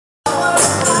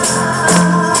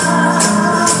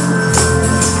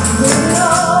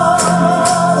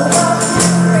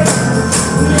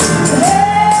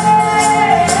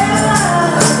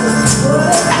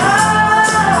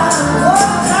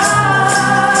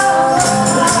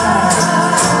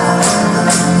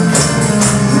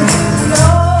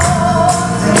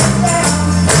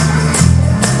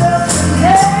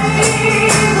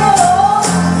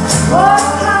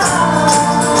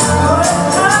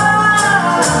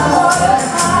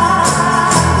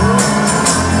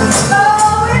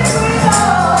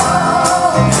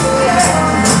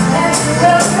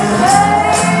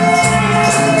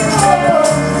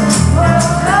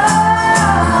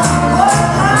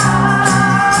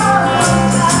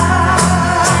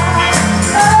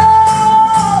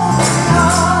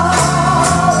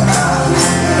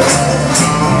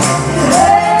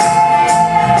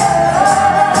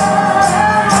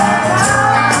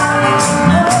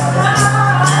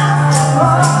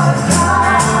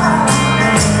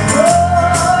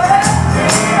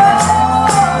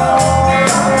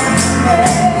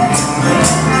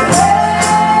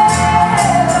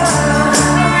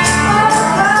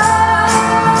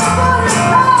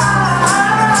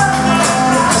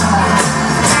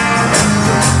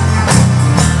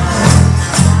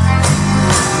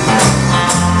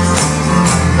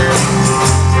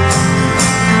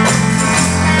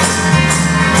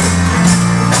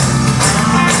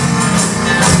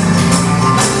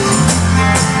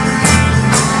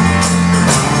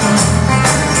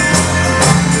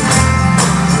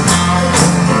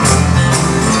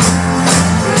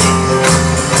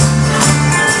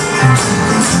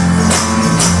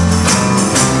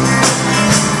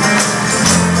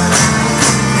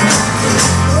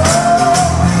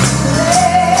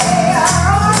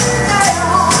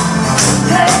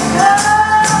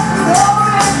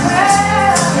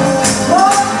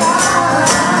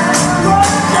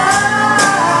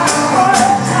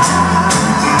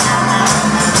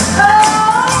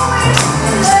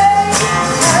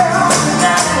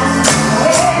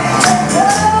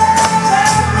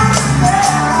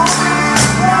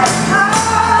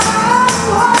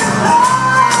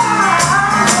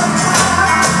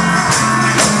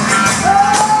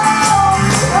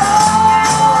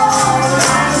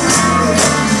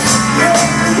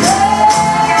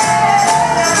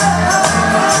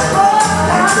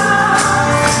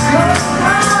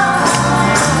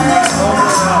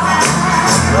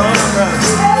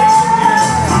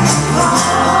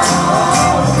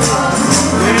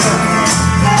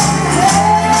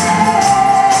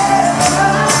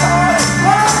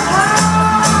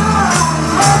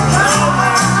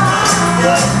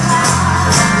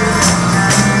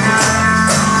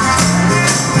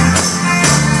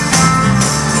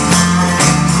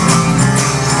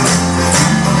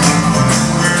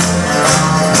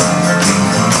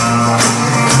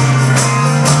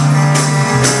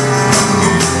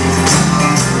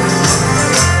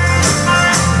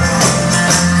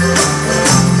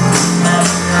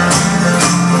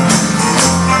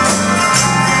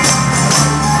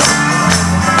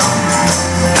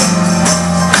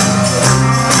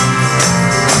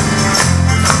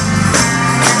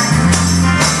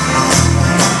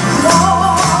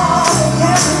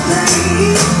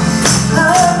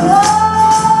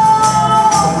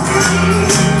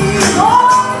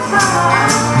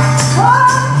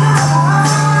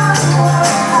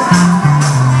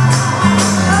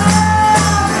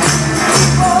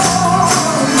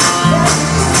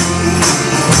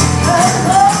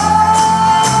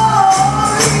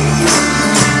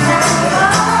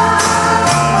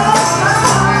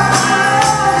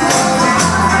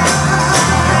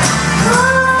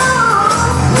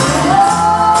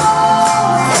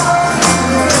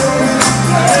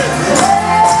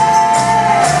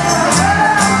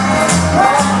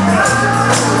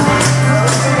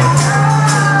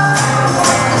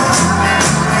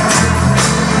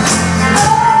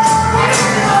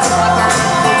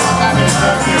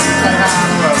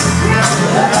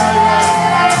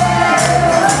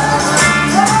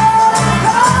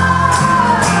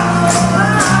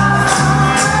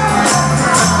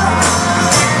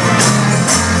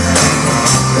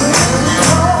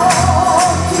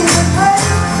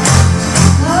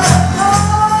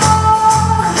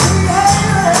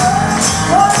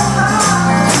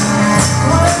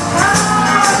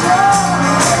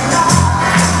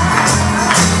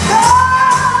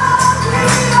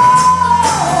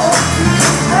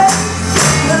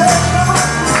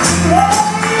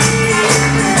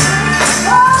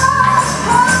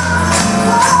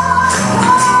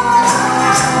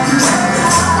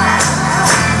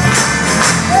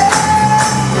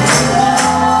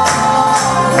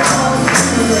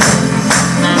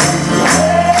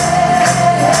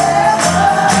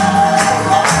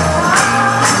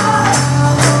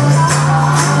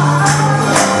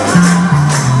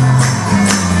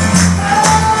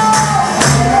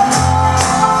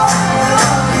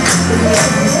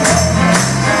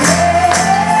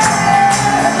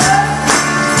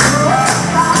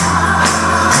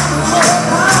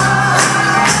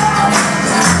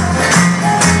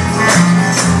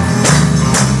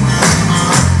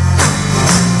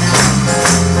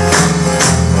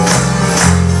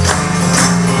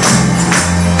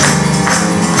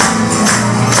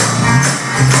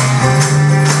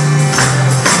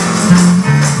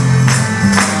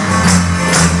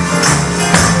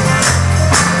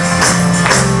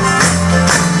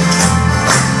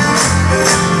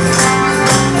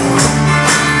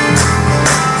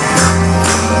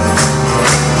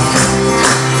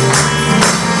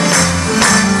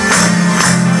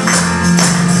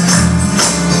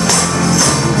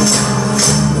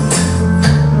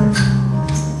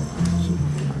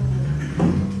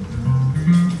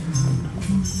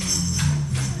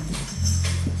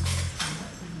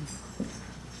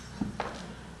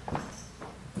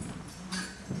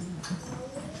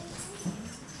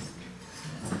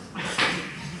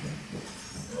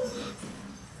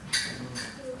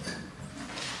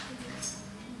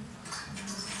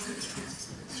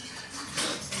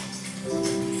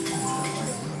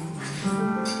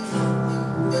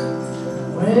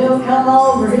will come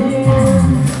over here.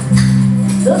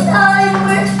 The night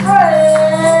which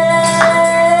spread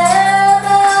and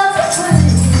the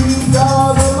peace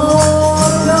of the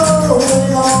Lord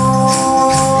going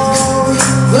on.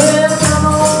 Will come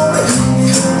over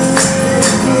here.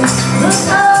 The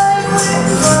night which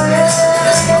spread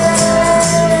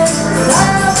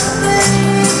and the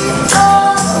peace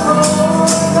of the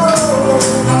Lord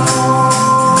going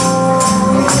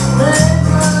on. Will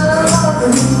come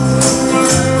over here.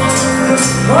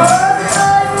 For the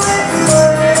night which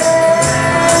spread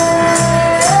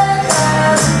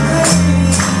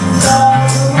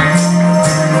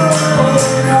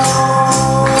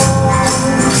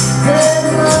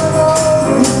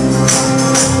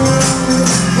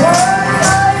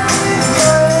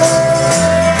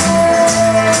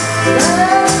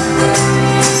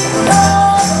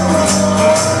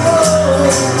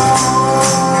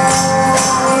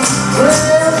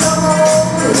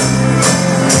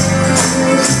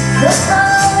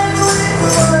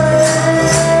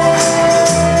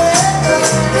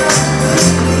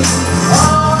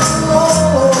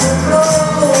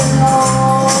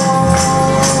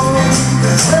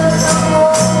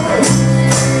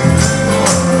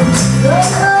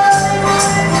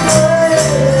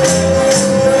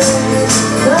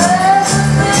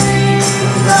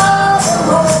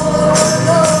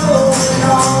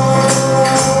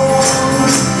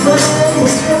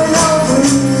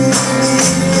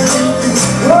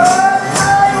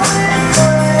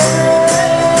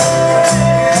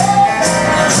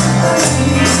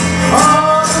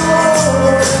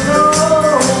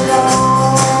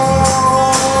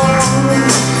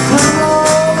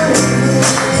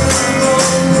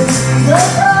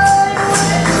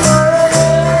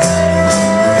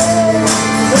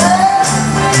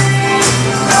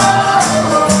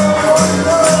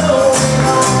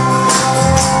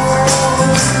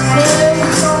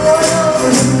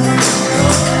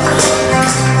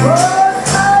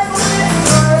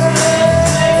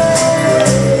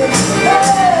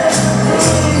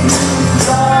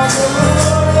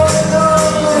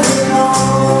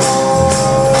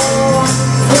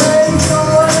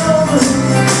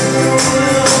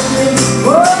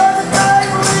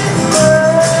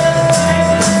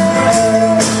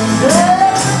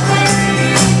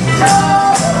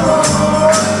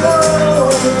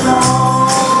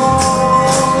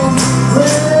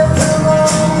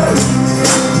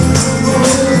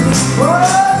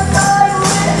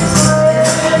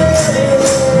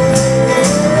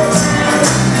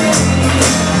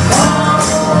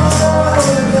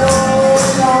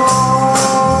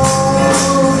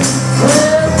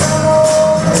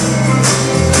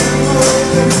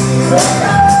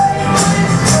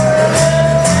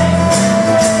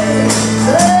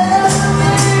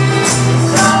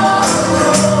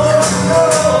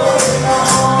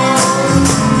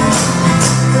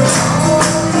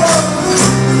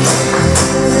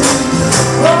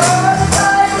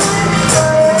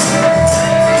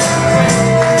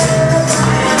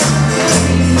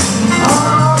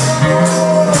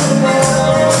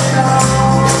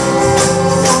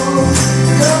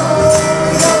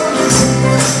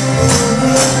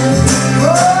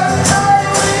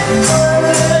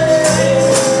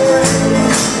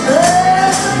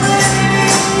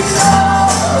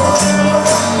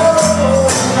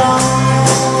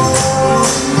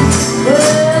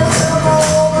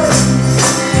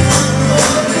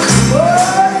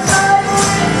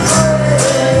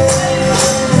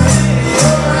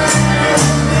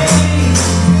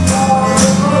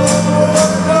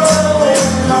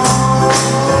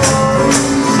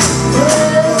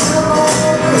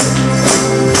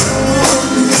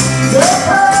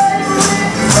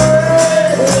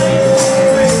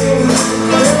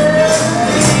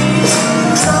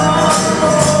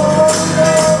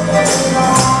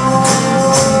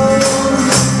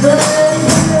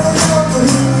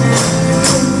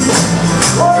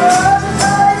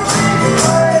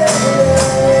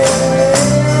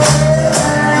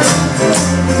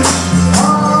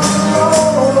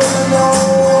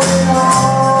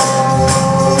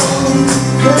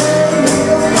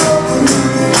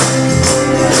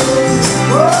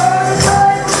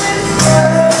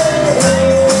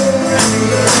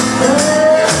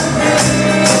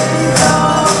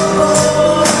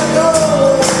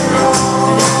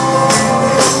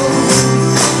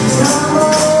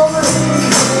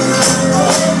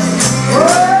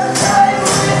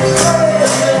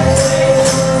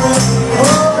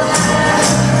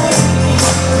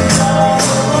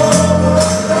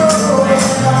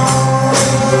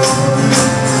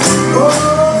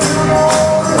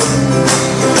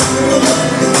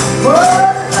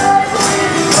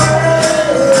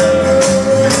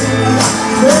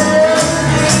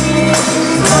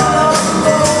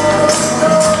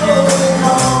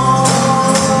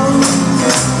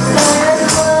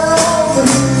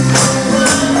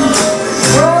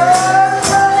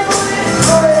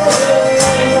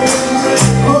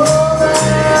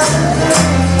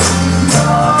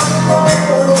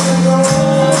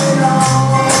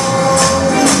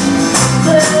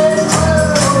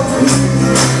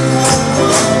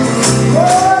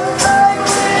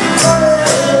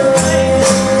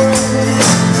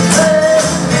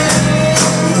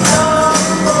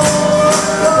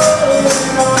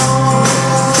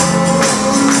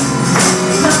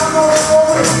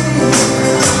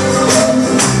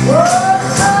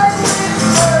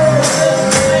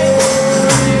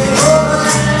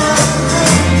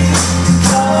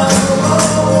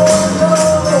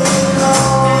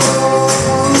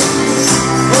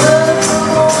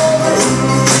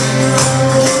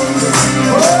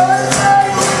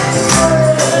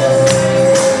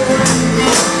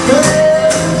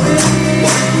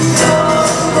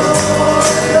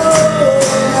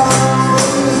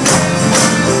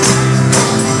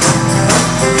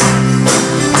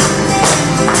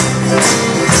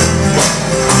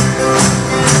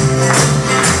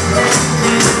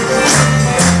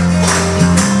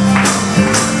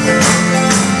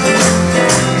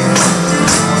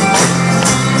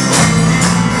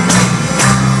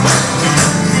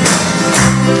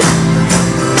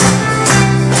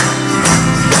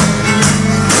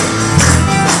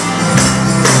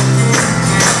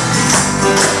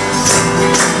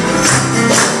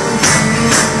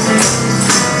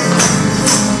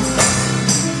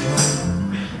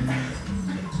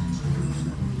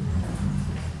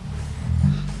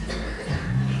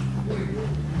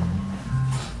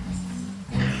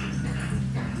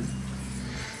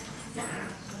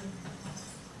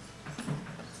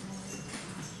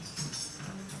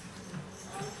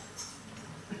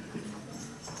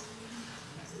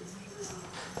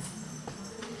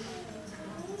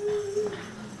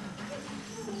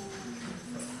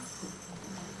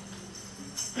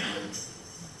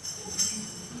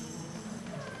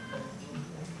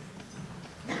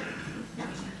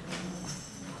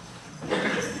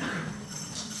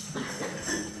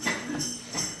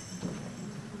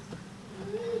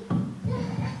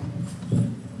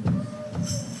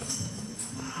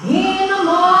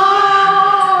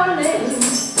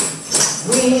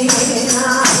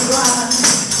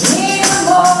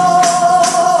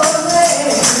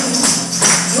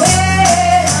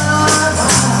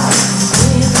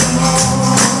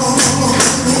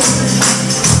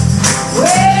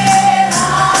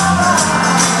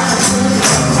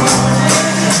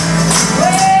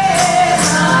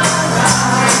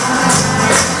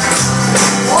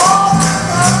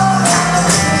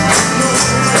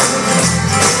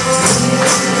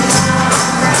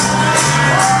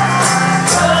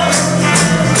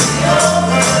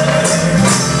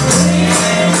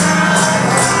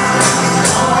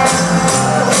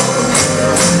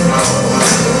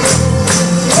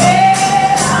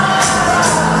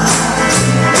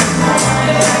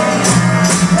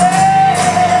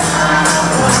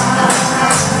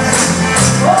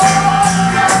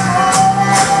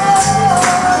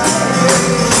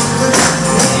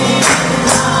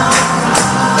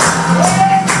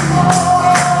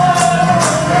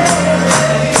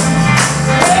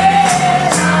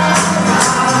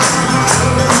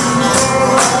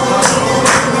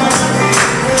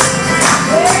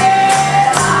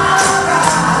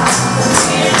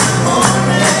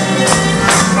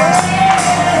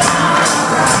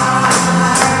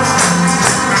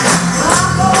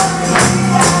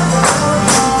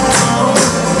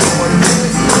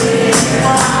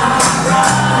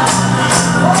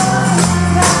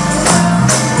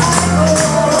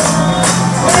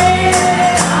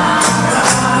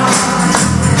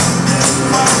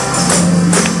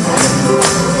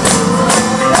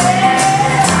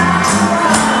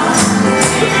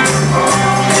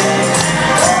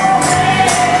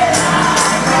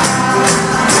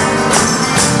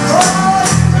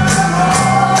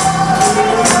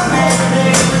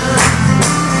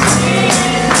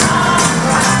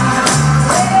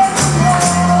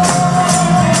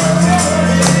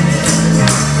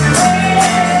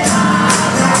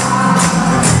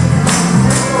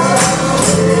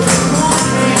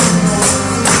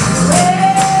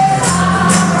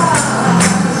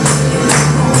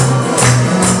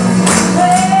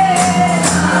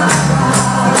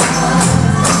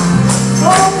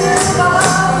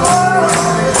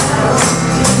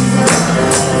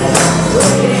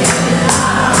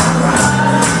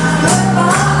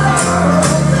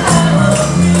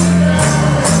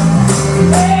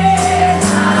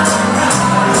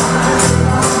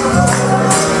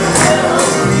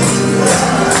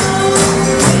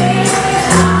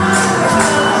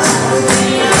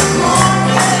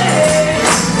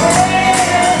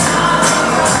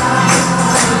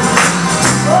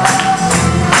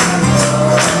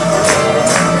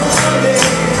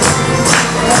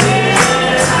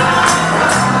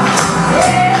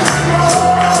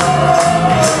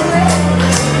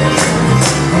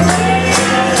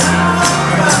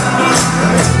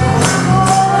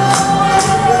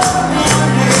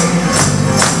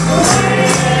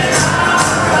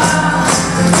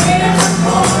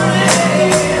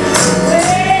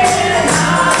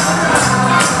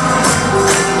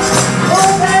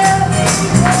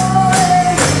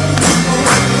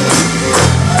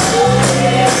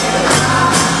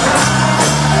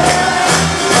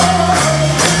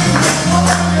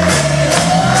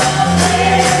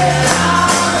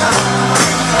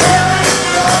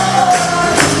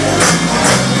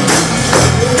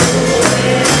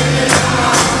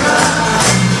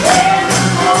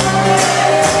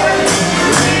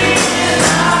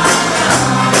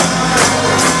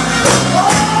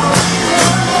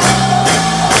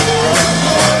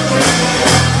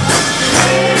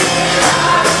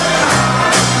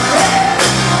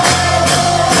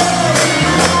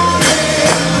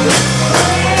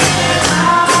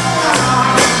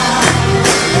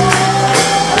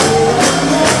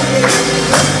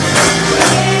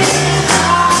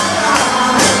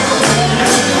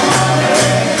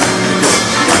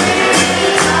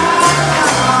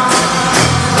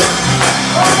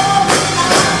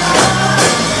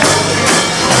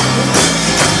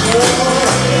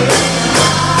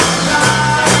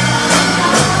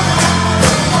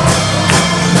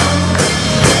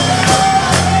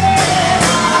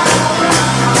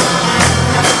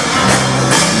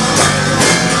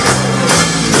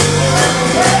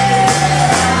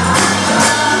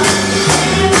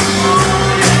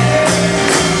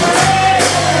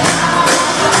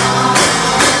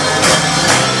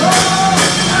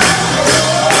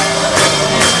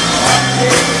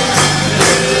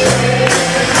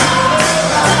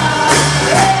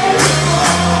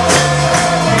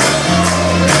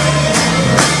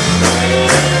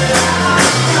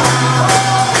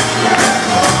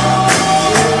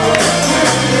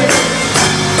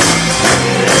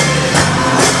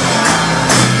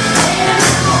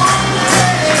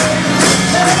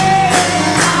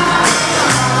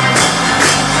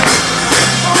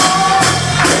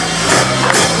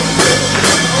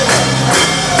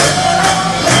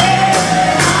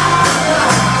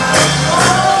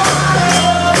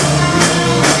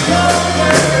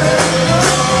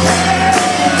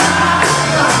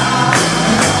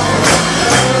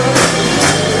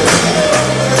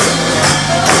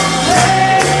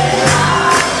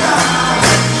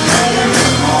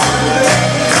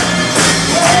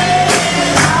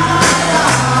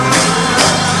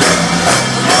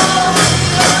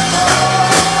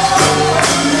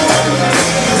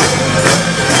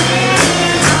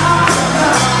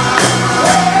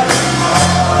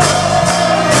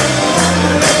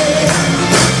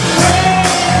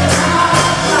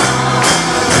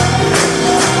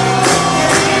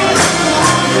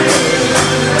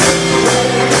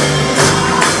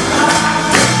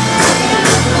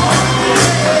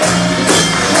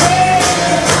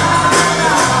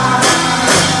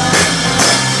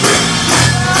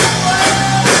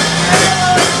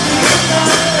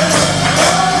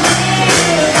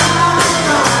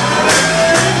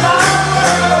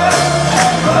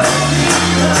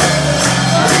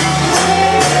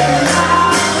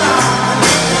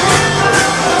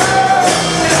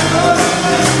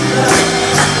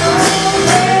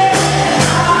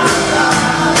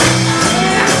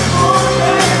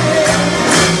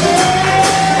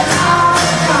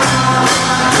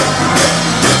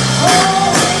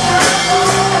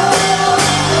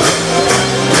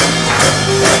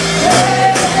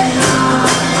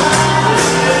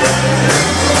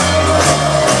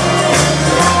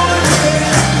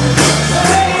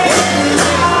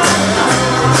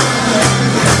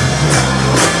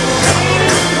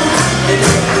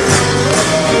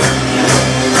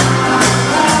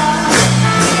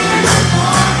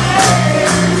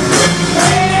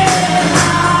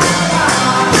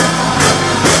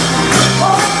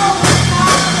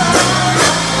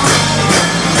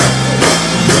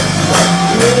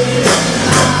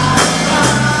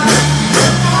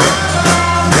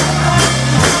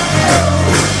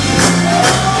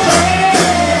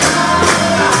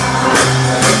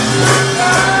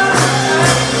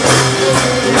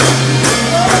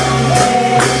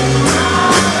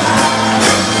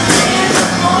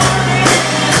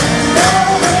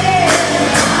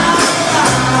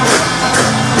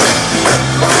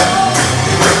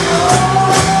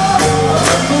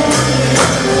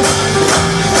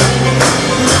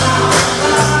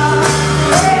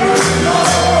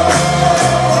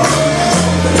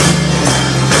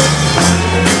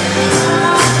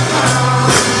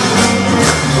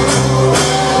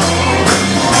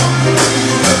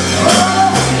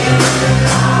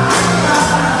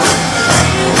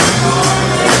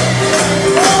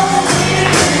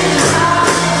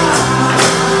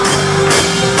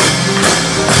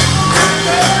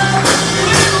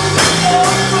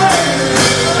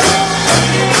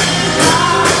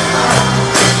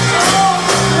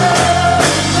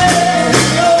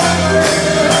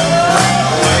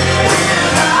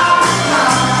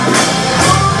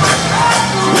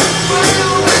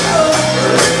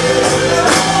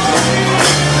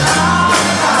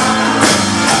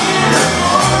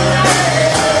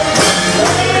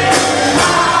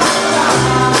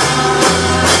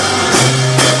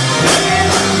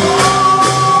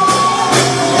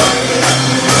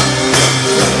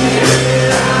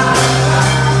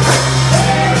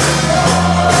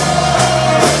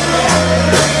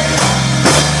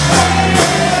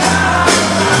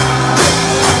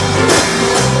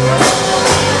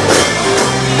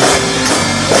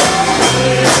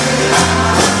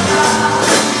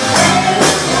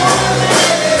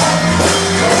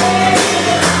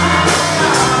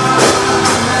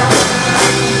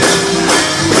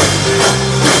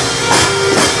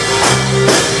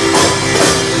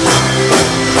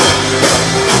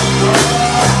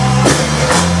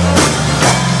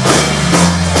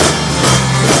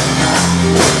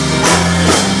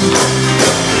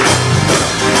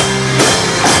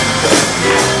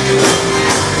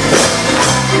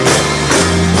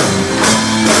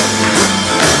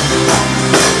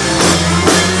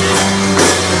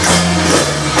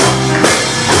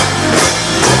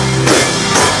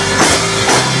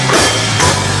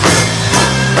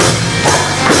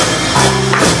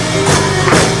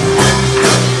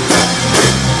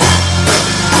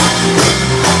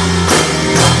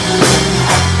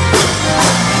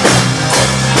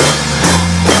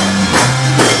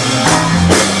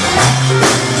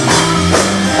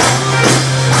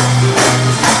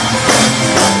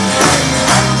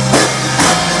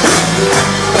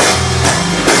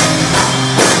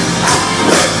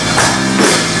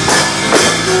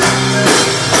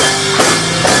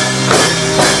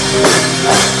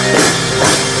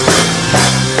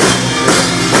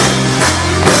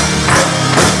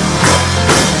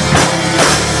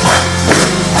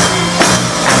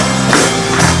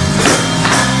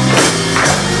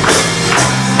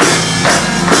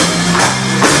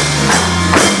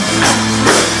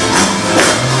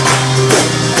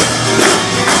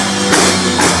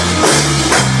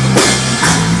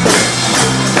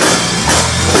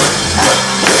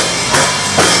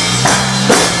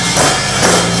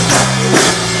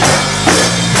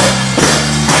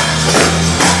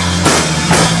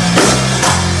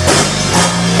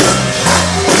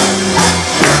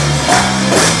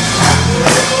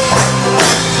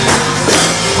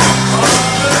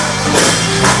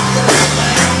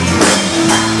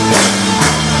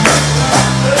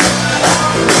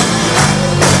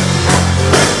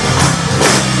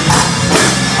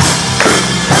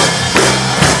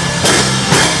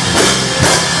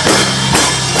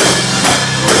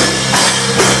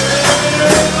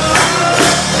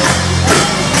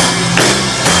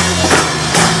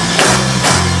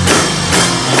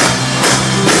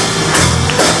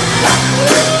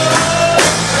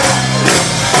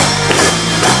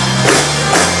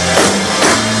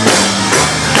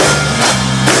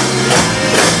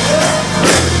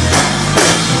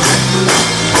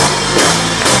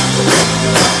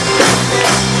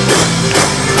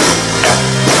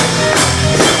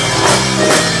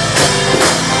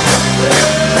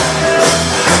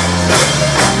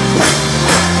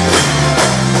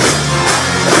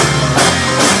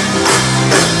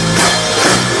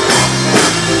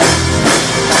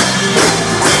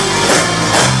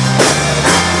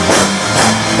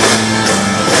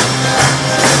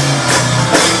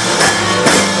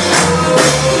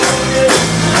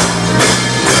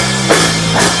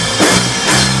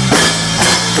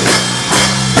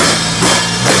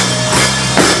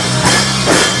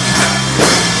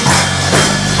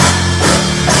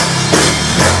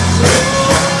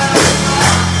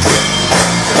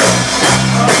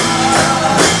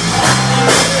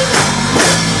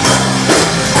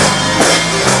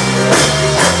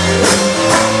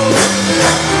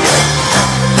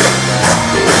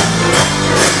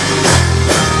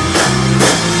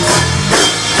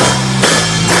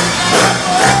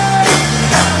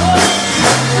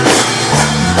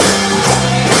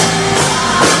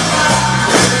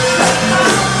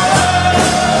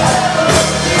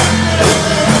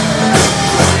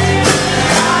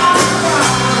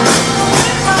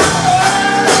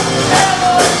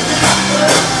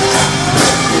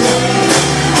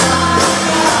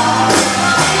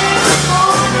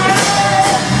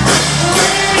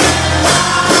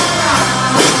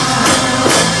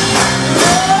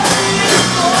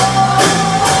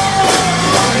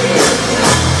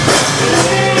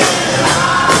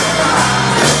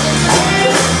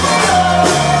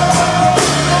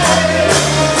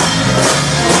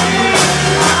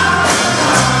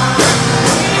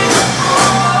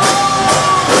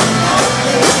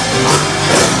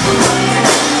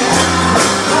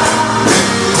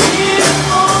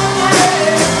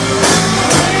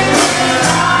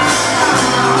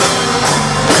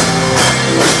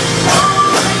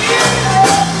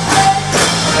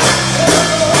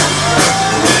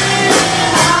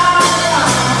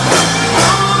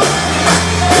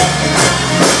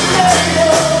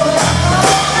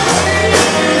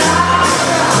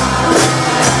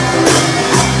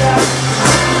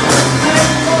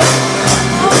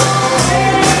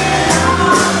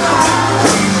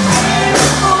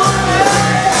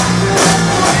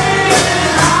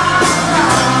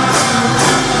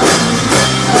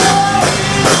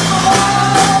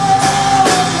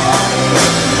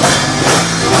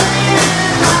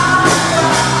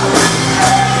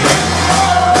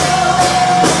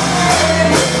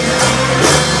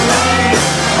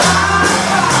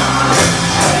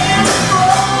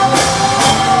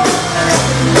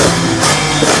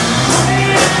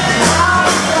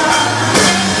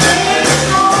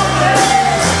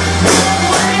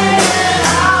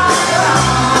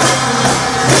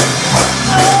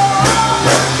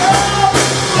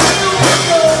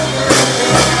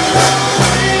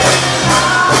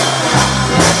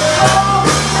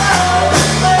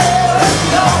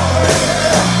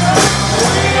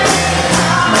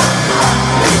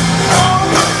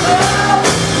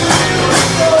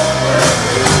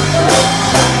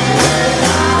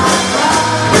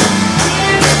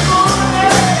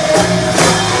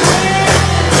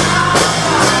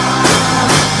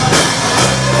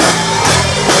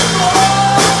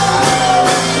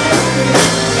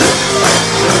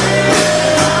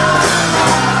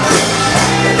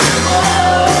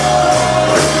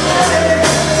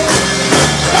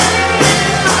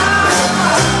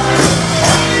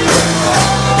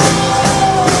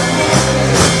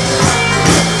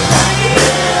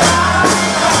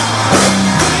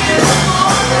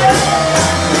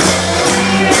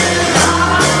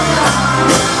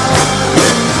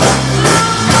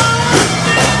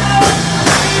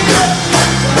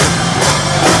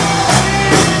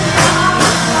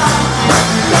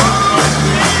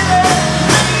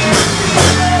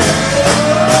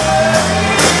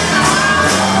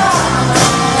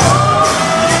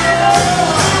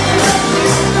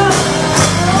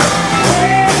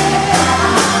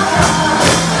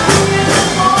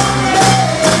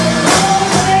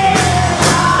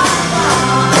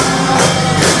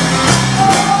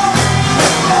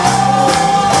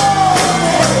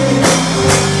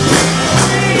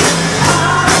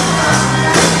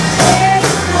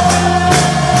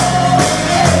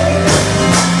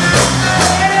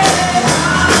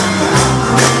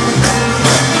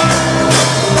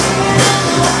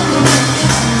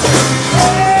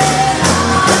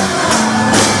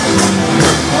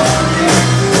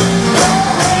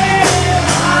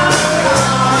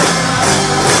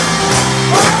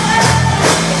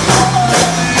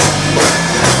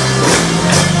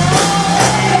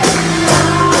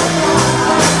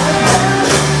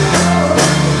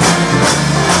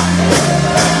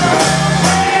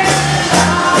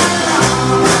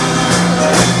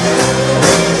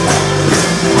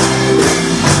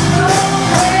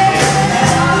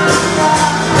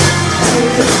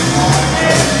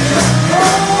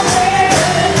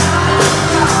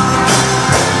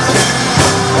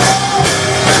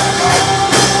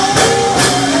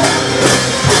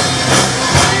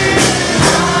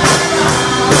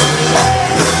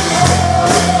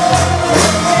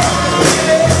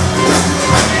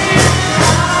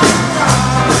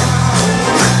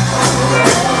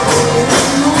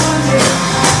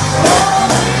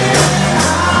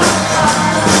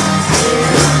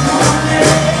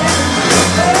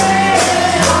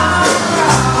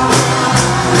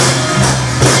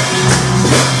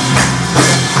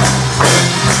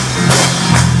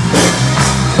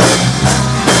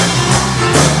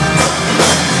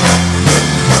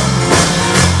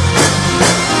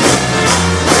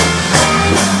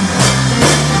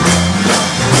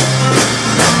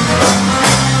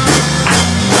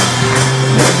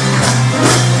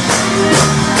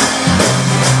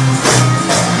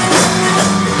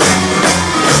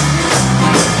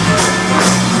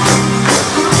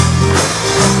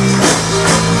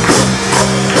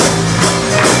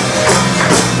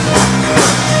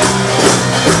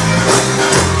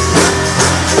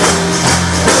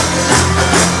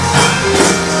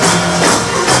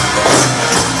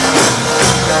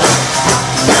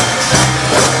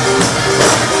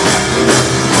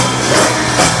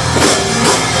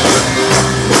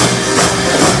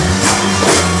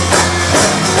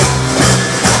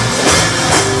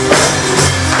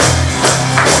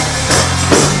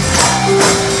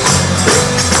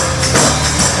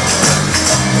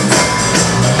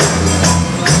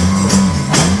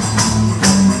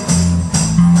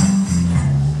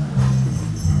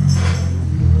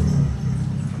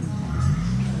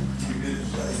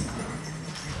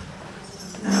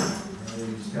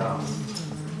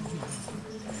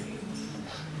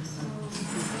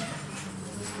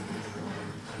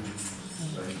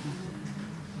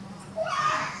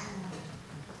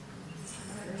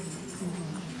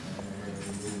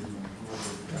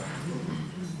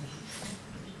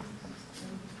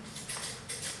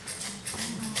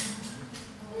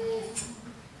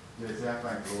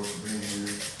thank the Lord for being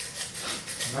here.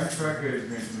 Thanks for how good it's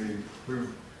been to me.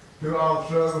 Through all the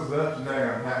struggles, the ups and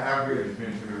downs, how good it's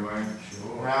been to me, Wayne.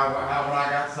 Sure. How when I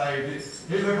got saved,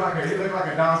 it looked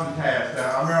like a daunting task.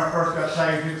 I remember when I first got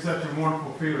saved, it was such a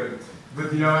wonderful feeling.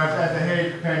 But you know, as the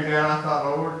hedge came down, I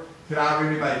thought, Lord, can I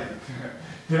really make it?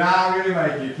 Can I really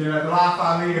make it? Can the life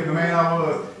I lived, the man I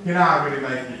was, can I really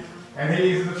make it? And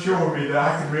He's assured me that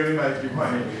I can really make it,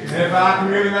 Wayne. And if I can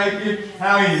really make it,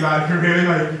 how anybody can really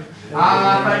make it.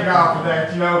 I thank God for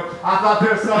that. You know, I thought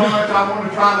there was so much I wanted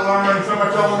to try to learn, so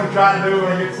much I wanted to try to do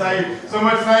when I get saved, so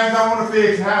much things I want to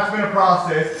fix, and how it's been a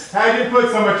process. How He didn't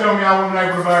put so much on me I wasn't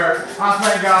able to bear. I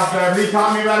thank God for that. He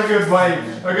taught me about a good way,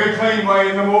 a good clean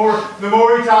way, and the more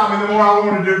He taught me, the more I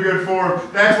wanted to do good for Him.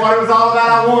 That's what it was all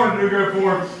about. I wanted to do good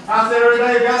for Him. I said every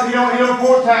day, God, He don't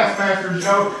appoint taskmasters, you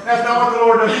know. That's not what the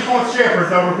Lord does. He appoints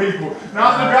shepherds over people.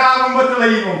 Not to drive them, but to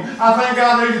lead them. I thank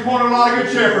God that He's appointed a lot of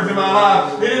good shepherds in my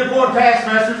life. He didn't appoint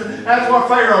taskmasters. That's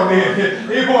what Pharaoh did.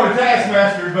 He appointed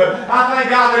taskmasters, but I thank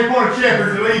God that He appointed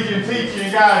shepherds to lead you and teach you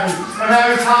and guide you. And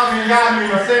how He taught me and guided me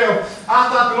myself. I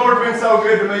thought the Lord had been so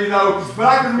good to me, though. But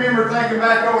I can remember thinking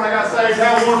back when I got saved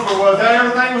how wonderful it was. How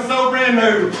everything was so brand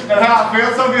new. And how I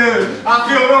felt so good. I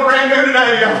feel a little brand new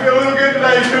today. I feel a little good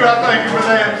today, too. I thank Him for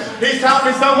that. He's taught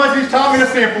me so much. He's taught me the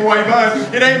simple way,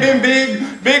 bud. It ain't been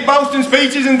big boasting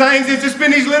speeches and things. It's just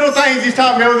been these little things He's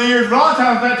taught me over the years. But a lot of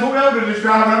times that Toyota just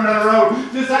driving up down the road.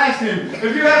 Just ask Him.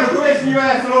 If you have a question, you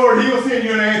ask the Lord. He will send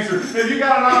you an answer. If you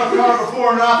got an honest car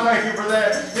before, and I thank Him for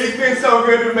that. He's been so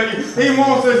good to me. He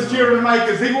wants us children to make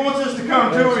us. He wants us to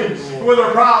come to Him with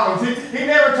our problems. He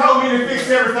never told me to fix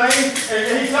everything.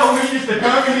 He told me just to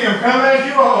come to Him. Come as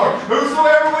you are.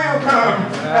 Whosoever will come.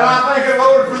 And I thank the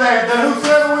Lord for that. That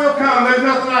whosoever will come, there's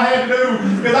nothing I had to do.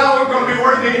 Because I wasn't going to be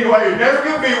worthy anyway. Never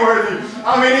could be worthy.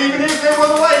 I mean, even if there was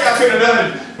a way, I could have done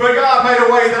it. But God made a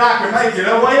way that I could make it.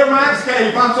 A way of my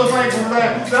escape. I'm so thankful for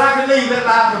that. That I could leave that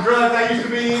life of drugs I used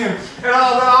to be in. And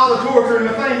all the torture and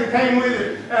the things that came with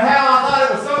it. And how I thought it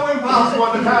was so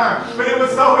impossible at the time. But it was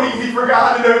so easy for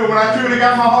God to do when I truly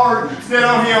got my heart set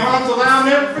on Him. I'll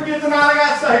never forget the night I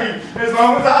got saved. As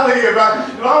long as I live.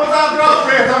 As long as I draw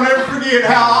breath, I'll never forget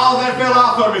how all that fell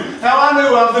off of me. How I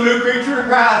knew I was a new creature in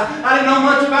Christ. I didn't know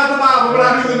much about the Bible, but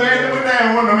I knew the man that went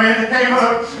down wasn't the man that came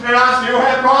up. And I still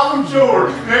had problems, sure.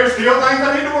 There's still things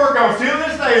I need to work on. Still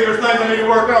this day, there's things I need to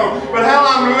work on. But how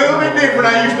I'm a little bit different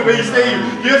I used to be, Steve.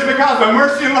 Just because of the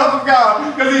mercy and love of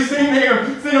God. Because He's seen a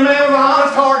man with an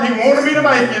honest heart. He wanted me to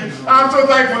make it. I'm so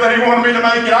thankful that He wanted me to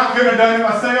make it. I couldn't have done it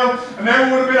myself. I never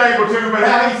would have been able to. But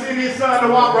how He sent His Son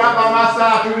to walk right by my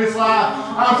side through this life.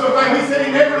 I'm so thankful. He said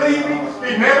He'd never leave me.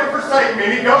 He'd never forsake me.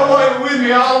 And He'd go away with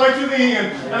me all the way to the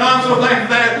end. And I'm so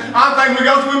thankful for that. I'm thankful He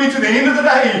goes with me to the end of the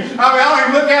day. I mean, I don't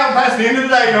even look out past the end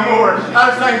of the day no more.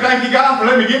 I just thank you, God, for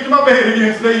letting me get to my bed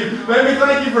again, Steve. Let me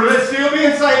thank You for still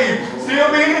being saved, still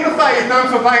being in the faith. I'm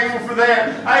so thankful for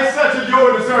that. It's such a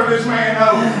joy to serve this man,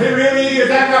 though. It really is.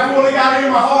 After I fully got it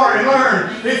in my heart and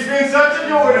learned, it's been such a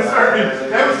joy to serve Him.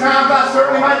 There was times I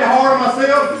certainly made it hard on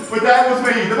myself, but that was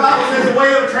me. The Bible says the way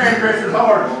of the transgressor is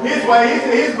hard. His way,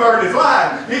 His burden is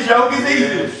light. His yoke is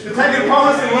easy. To take it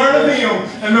upon us and learn of Him.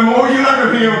 And the more you learn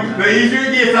of Him, the easier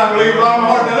it gets, I believe, with all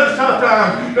my heart. Now, there's tough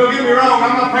times. Don't get me wrong.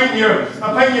 I'm not painting you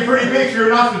a pretty picture,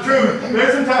 and that's the truth.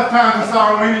 There's some tough times and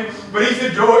sorrow in it. But He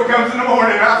said joy comes in the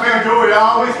morning. I found joy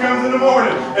always comes in the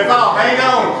morning. If I'll hang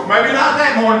on. Maybe not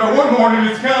that morning, but one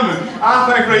morning it's coming. I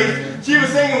think she was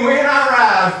singing When I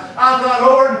Rise. I thought,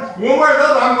 Lord, one way or the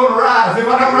other I'm going to rise. If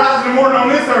I don't rise in the morning on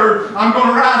this earth, I'm going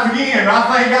to rise again. I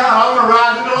thank God I want to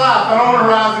rise into life. I don't want to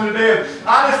rise into death.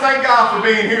 I just thank God for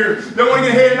being here. Don't want to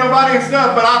get ahead of nobody and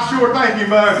stuff, but I sure thank Him,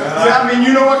 bud. I mean,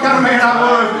 you know what kind of man I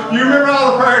was. You remember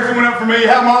all the prayers that went up for me,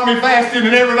 how Mommy fasted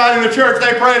and everybody in the church,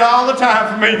 they prayed all the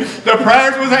time for me. The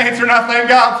prayers was answered, and I thank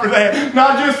God for that.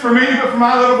 Not just for me, but for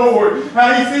my little boy. Now,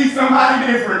 he sees somebody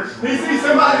different. He sees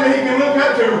somebody that he can look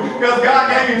up to, because God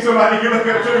gave him somebody he can look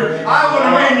up to. I wasn't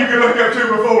a man you could look up to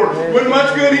before. Wasn't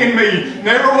much good in me.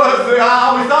 Never was. I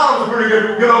always thought I was a pretty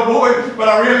good old boy, but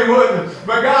I really wasn't.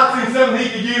 But God seen something He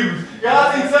could use.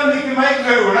 God seen something He can make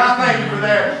new, and I thank Him for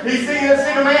that. He's seen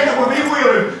a man that would be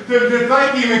willing to thank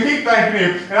Him and keep thanking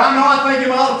Him. And I know I thank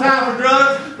Him all the time for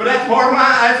drugs, but that's part of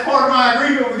my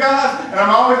agreement with God, and I'm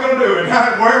always going to do it.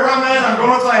 Wherever I'm at, I'm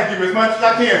going to thank Him as much as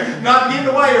I can. Not to get in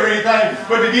the way or anything,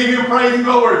 but to give Him praise and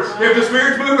glory. If the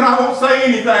Spirit's moving, I won't say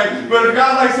anything. But if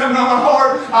God lays something on my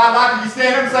heart, I'd like to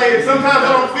stand up and say it. Sometimes I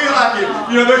don't feel like it.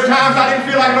 You know, there's times I didn't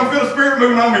feel like I don't feel the Spirit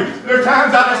moving on me. There's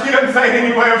times I just get up and say it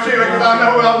anyway, I'm Sheila, because I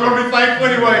know I'm going to be thankful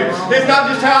anyway. It's not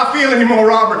just how I feel anymore,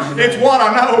 Robert. It's what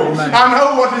I know. I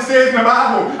know what it says in the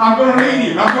Bible. I'm going to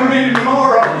need Him. I'm going to need Him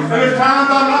tomorrow. And there's times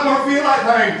I I'm not going to feel like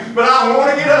things, but I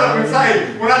want to get up and say,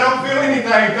 when I don't feel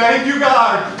anything, thank you,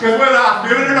 God, because whether I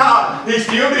feel it or not, He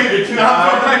still did it, and I'm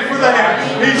so thankful for that.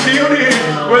 He still did it.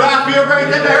 Whether I feel great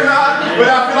that day or not,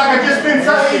 whether I feel like I've just been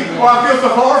saved, or I feel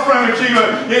so far from it,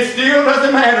 Sheila, it still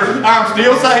doesn't matter. I'm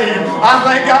still saved. I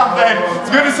thank God for that. It's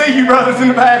good to see you brothers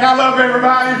in the back. I love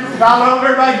everybody. I love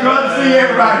everybody. Glad to see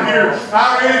everybody here.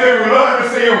 I really do. Love to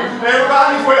see them.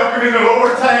 Everybody's welcome in the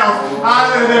Lord's house.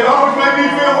 They've always made me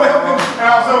feel welcome, and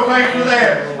I'm so thankful for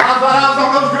that. I thought I was on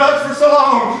those drugs for so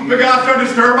long, but God started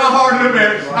to stir my heart a little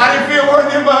bit. I didn't feel worth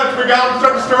it much, but God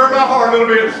started to stir my heart a little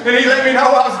bit, and He let me know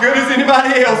I was good as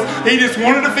anybody else. He just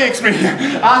wanted to fix me.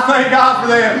 I thank God for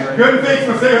that. Couldn't fix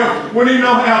myself. Wouldn't even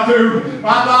know how to.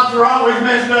 My thoughts were always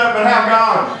messed up, but how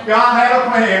God had a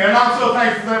plan, and I'm so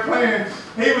thankful for that plan.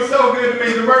 He was so good to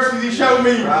me. The mercies He showed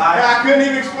me, I couldn't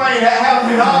even explain how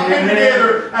it all came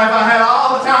together. If I had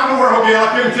all the time in the world, Bill,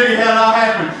 I couldn't tell you how it all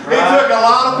happened. It took a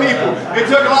lot of people. It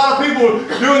took a lot of people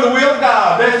doing the will of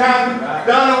God. There's times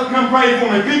Donna would come pray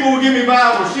for me. People would give me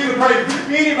Bibles. She would pray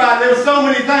for anybody. There were so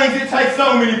many things. It takes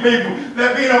so many people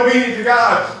that being obedient to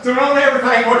God. So don't ever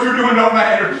think what you're doing don't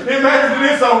matter. It matters to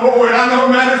this old boy, and I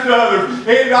know it matters to others.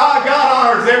 God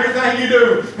honors everything you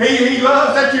do. He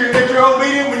loves that you're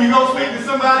obedient when you go speak to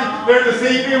somebody. There's a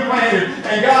seed being planted,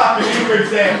 and God can increase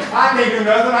that. I can't do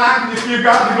nothing. I can just give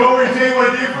God the glory and tell you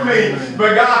what He did for me.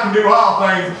 But God can do all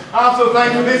things. I'm so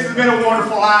thankful. This has been a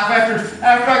wonderful life. After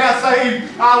I got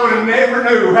saved, I would have never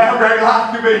knew how great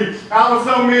life could be. I was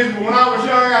so miserable. When I was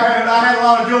young, I had a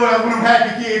lot of joy. I was one of them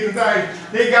happy kids and things.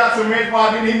 It got so miserable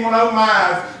I didn't even want to open my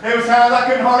eyes. There was times I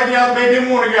couldn't hardly get out of bed,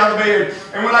 didn't want to get out of bed.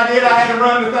 And when I did, I had to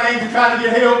run to things and try to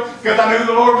get help because I knew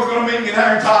the Lord was going to meet me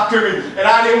there and talk to me. And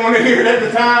I didn't want to hear it at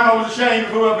the time. I was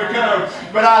ashamed of who I've become.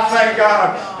 But I thank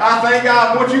God. I thank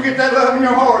God. Once you get that love in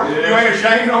your heart, you ain't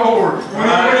ashamed no more. When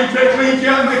He cleans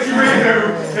you up and makes you ready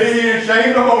to, He ain't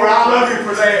ashamed no more. I love Him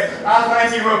for that. I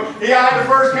thank Him. I had to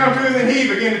first come to Him, and He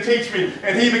began to teach me.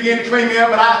 And He began to clean me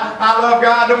up. But I love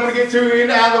God. I don't want to get too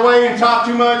out of the way and talk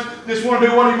too much. Just want to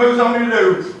do what He moves on me to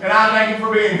do. And I thank Him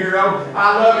for being here.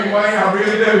 I love Him, Wayne. I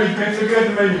really do. He's been so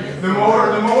good to me. The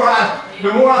more I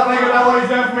think about what He's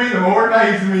done for me, the more it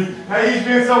amazes me. Hey, He's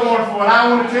been so wonderful. And I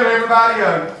want to tell everybody,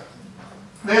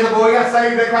 there's a boy got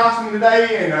saved at Coston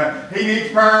today, and he needs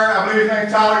prayer. I believe his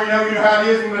name's Tyler. You know how it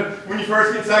is when you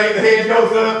first get saved, the head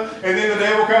goes up, and then the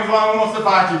devil comes along and wants to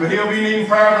fight you. But he'll be needing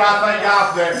prayer, but I thank God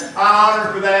for that. I honor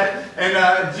her for that. And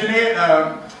Jeanette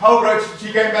Holbrook, she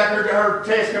came back, her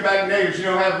test came back negative. She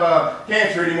don't have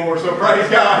cancer anymore, so praise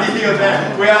God, He healed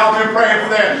that. We all been praying for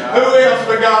that. Who else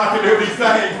but God can do these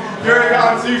things? Jerry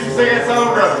Collins used to say it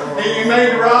so, brother. He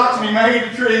made the rocks and He made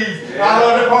the trees. I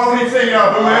love that part when He said,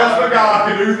 who else but God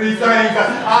can do these things?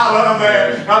 I love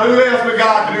that. Now, who else but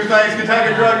God can do things? Can take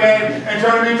a drug addict and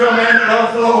turn him into a man that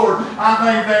loves the Lord. I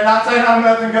think that. Not saying I'm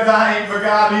nothing because I ain't, but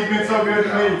God, He's been so good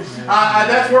to me.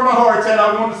 That's where my heart's at.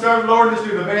 I want to serve the Lord and just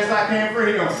do the best I can for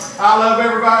Him. I love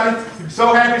everybody.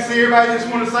 So happy to see everybody.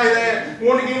 Just want to say that.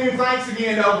 Want to give Him thanks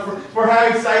again, though, for how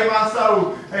He saved my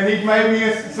soul. And He's made me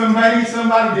maybe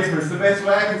somebody different. It's the best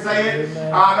way I can say it.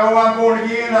 I know I'm born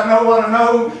again. I know what I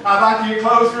know. I'd like to get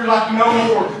closer. I'd like to know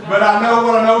more. But I know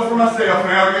what I know for myself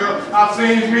now. I've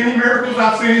seen as many miracles.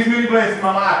 I've seen as many blessings in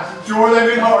my life. Sure, they've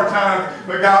been hard times.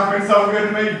 But God's been so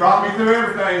good to me. He brought me through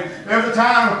everything. There was a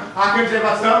time I couldn't tell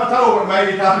myself I told it,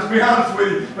 maybe. I'll just be honest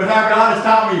with you. But how God has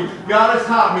taught me. God has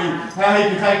taught me how He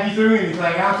can take you through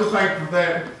anything. I'm so thankful for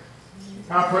that.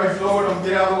 I praise the Lord. I'm going to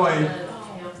get out of the way.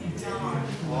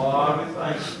 Lord, we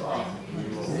thank you, Father.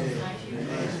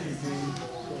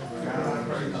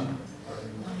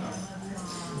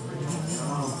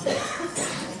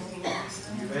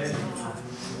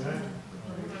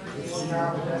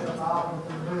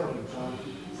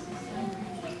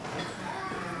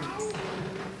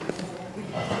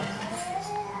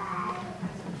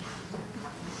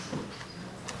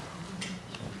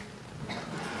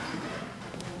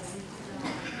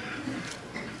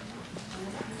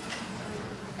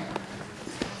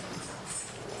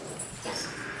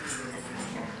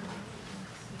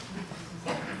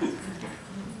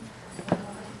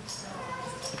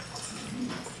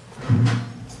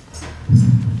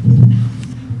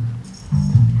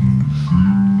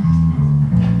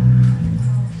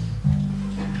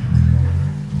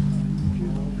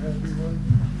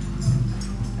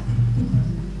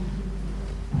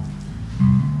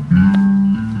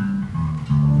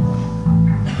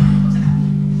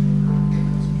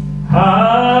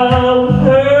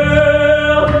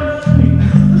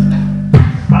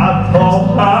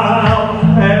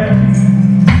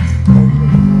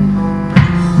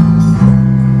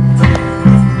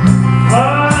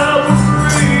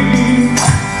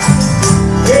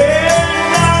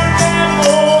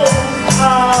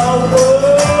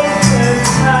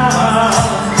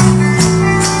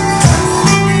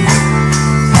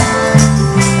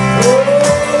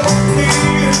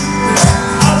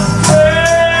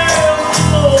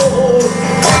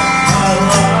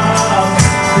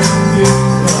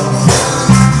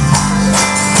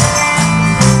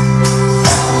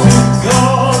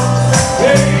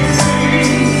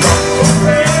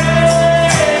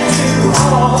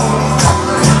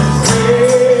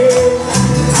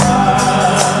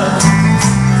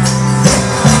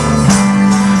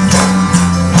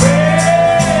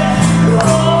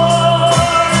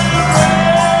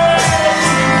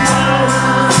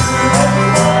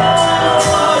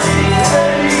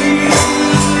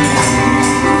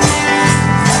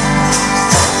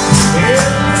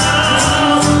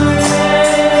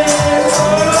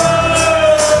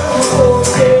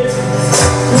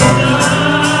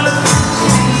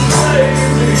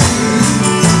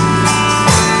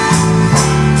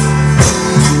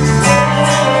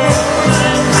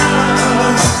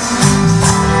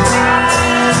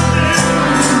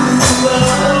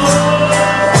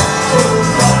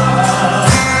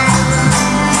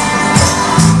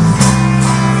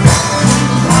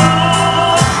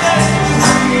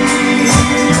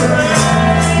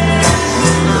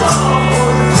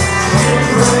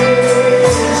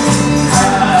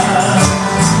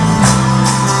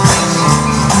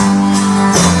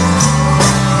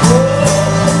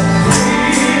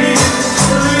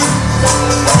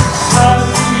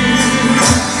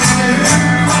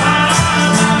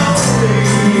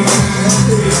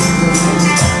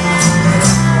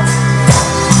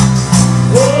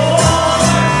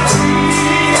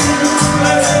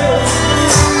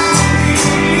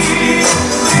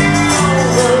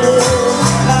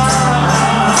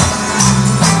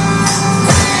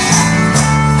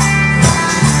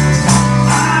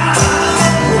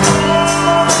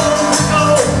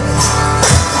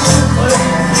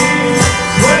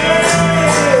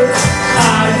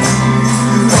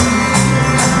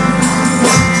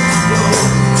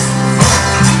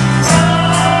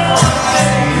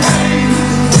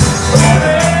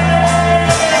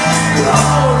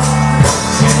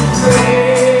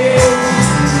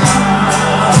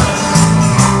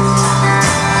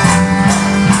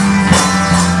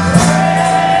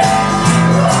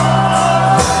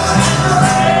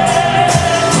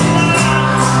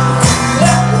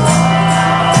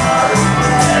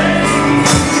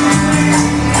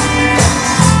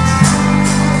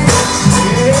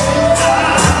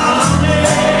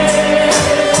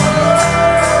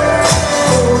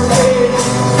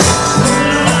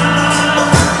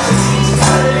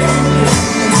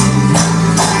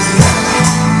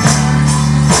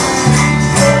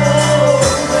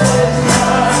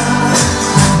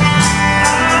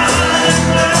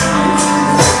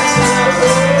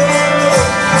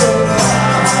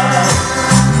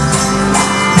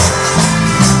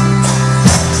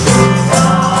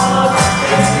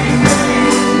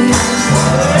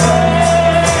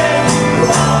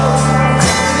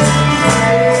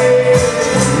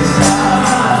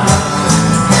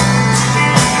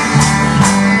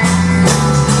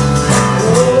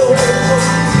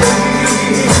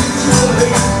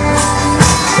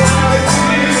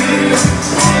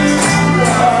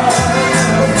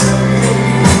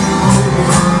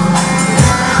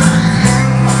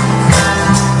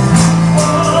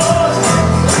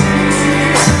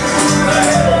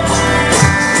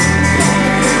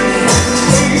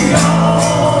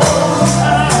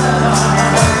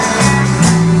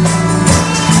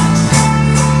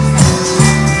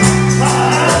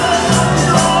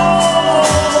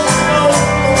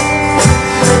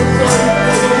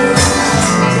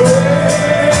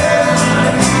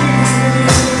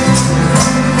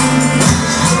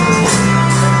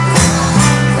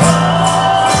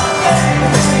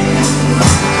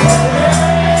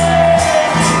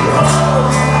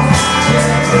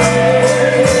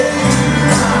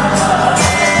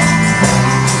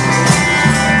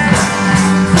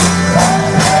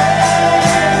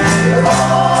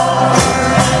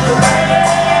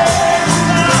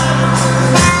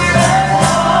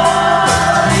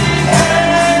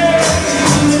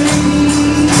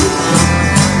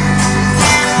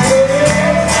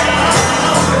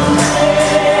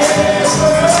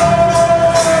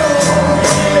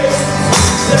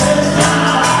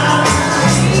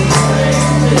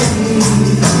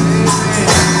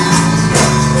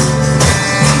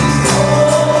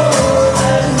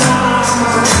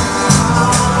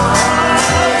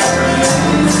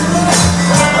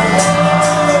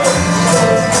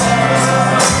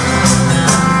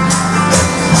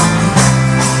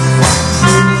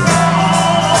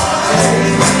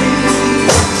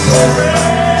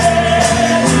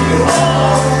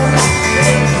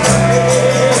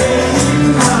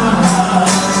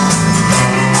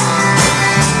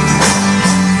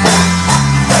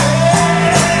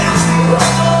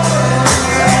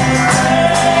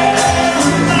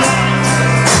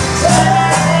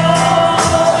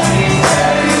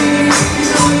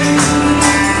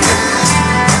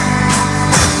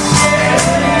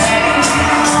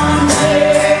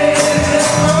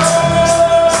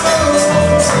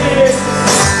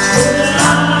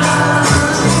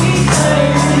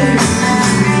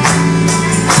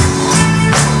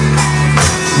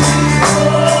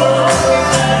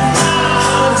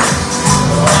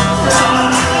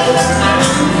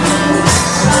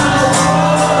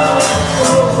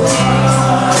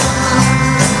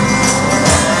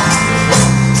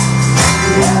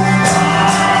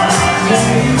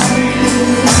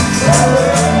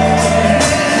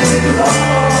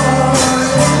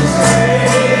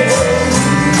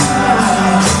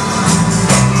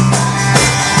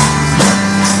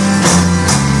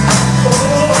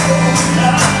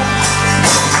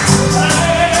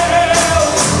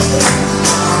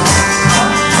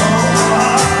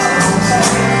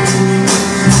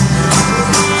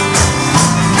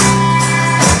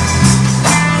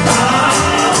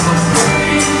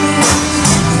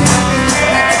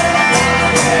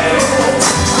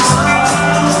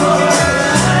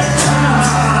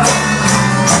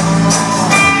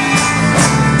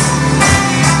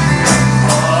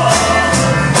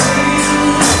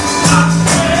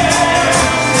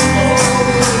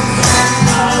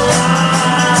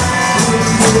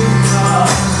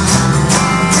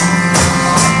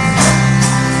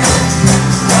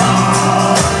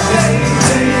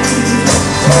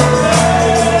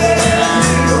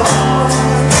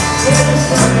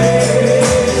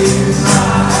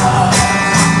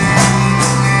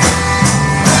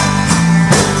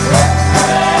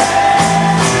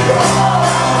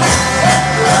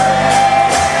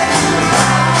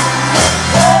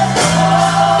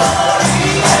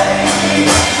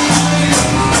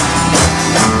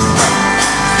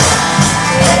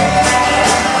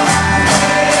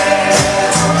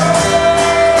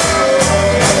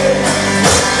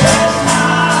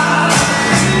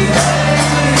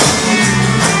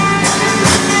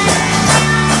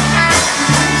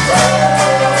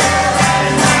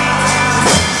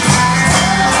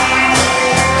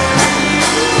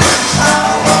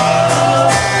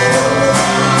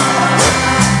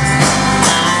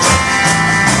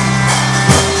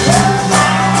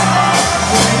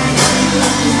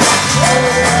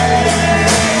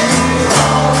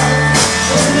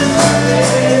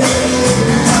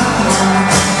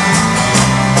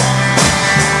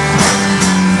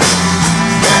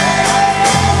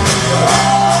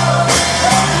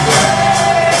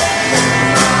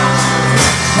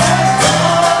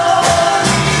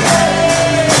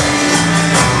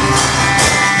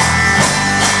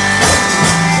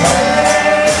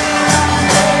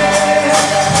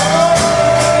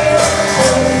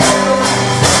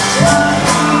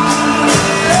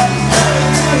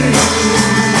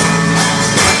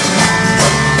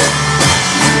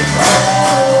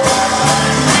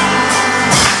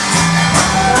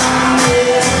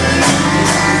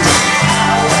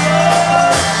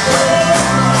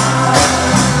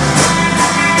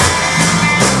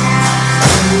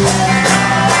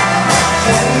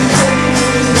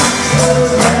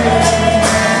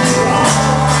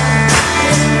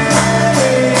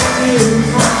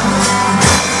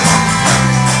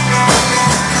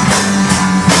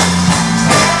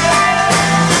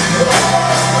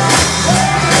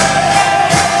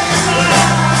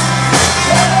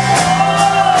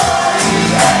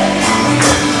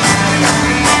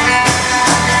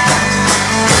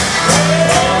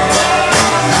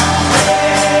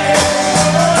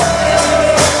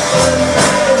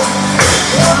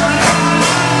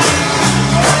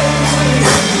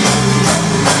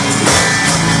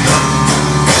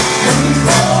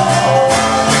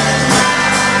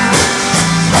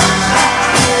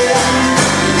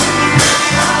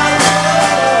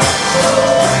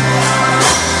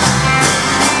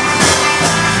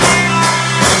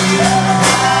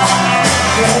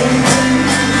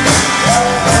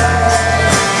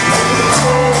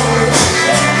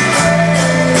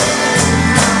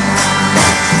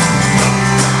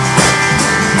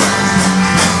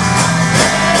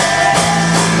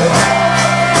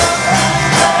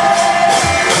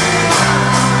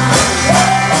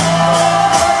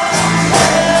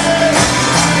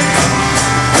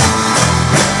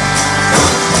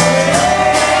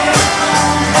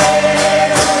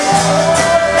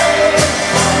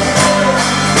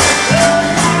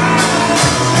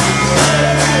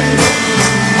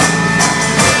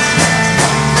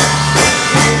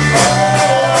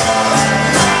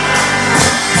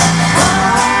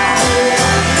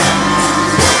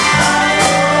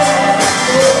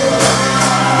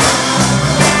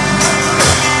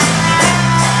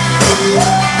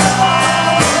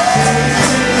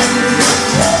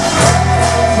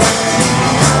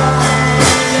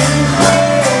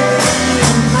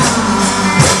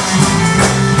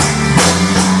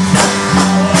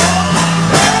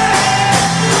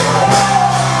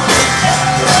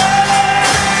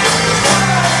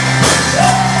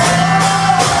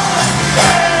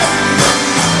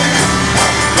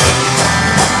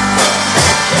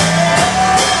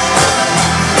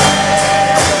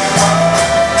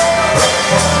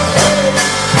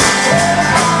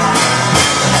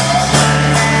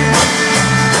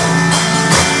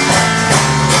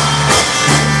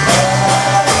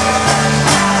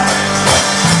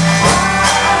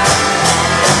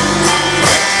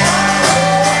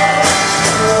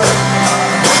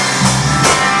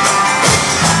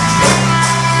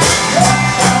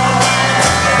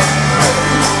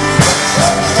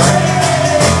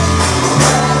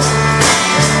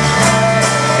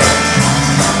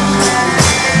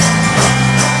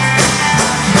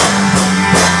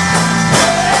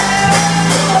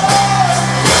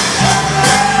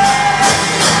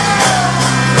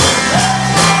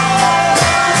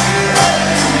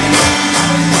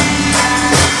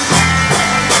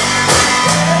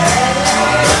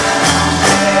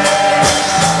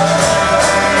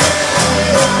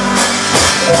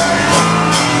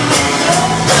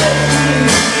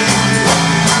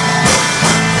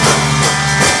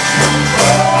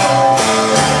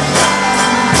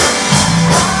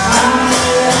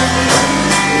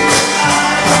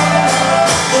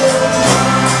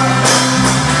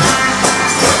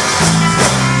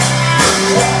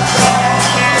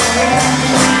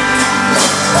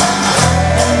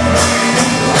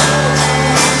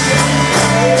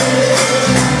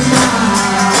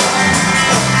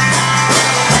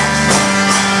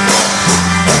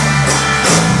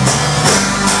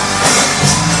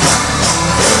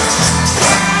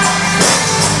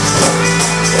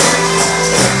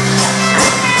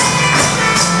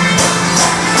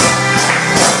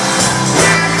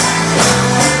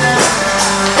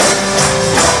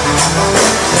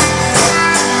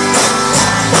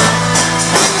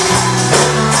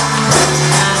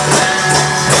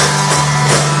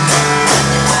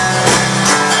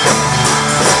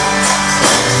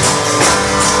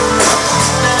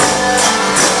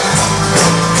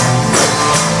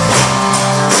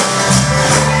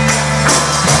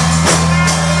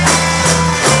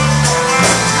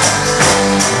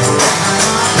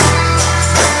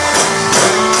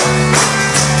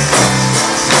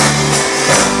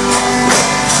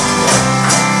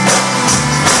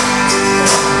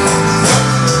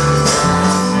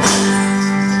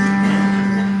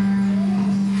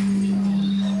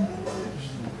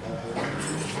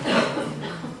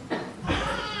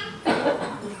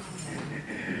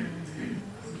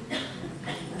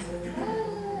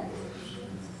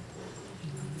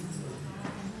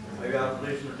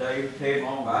 David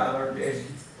testify there, Jesse.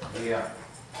 Yeah.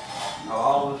 Now,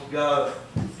 all this God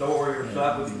story or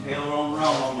stuff, we can tell it on and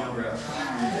on, my brother.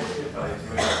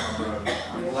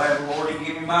 I'm glad the Lord He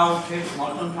gave me my own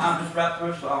testimony. Sometimes just right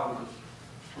through a song.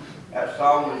 That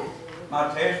song is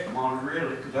my testimony,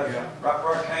 really, because that's right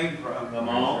where I came from. Come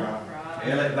on.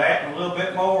 And that and a little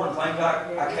bit more, and things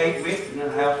I can't mention in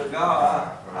the house of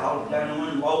God. I was down in one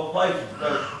of them old places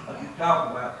that you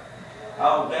talk about.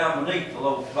 I was down beneath the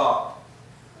low spot.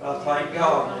 But I thank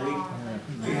God that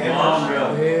He had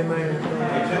mercy. It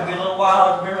took me a little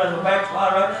while to remember, as a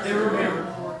backslider, I still remember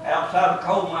outside the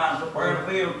coal mines up there in the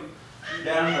field,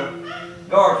 down in the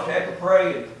guard shack of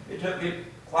praying. It took me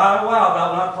quite a while,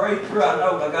 but when I prayed through, I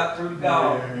know I got through to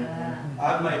God.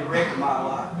 I've made a wreck of my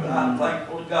life, but I'm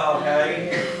thankful to God. How He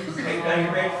ain't done any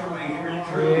wreck for me. He really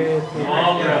true.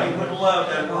 He put the love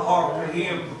down in my heart for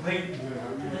Him, for people.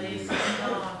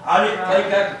 I didn't think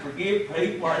I could forgive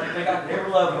people. I didn't think I could ever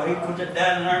love them. But He put that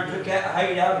down in there and took that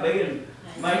hate out of me and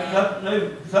made something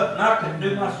new, something I couldn't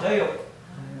do myself.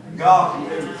 God can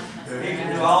do. He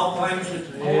can do all things that's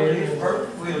according to His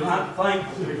perfect will. And I'm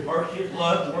thankful for His mercy, His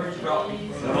love, and where He's brought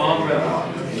me. Come on, brother.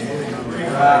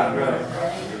 Right, brother.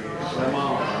 Come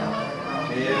on.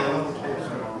 Yeah.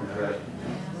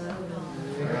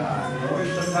 I wish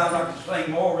sometimes I could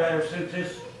sing more rather since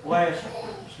this last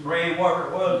rain, whatever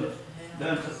it was, it's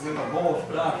done something with my voice,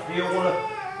 but I still want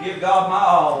to give God my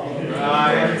all.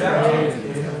 Right.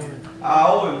 I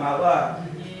owe Him my life.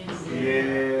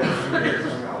 Yes.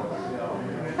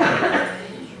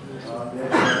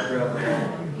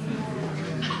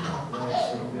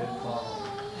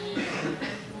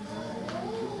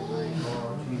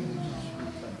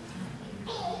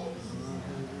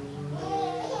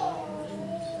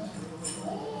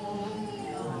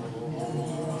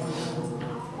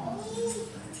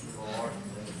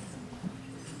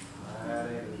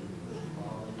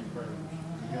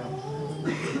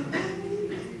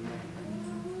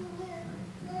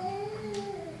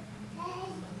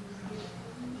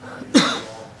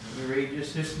 Read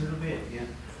just this little bit, yeah.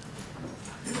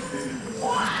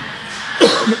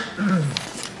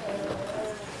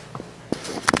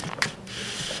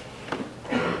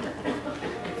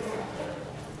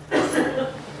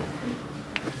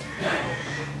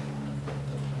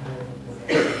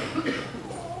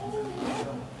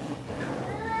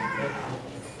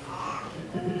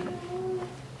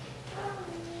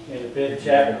 In the 5th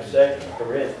chapter of 2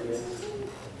 Corinthians.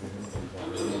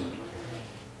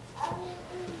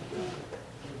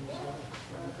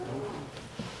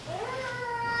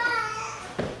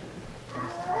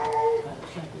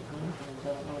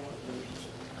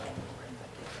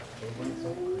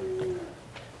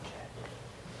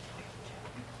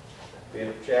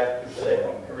 Chapter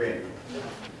 2 Corinthians.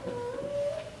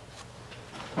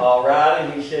 All right,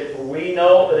 and he said, "For we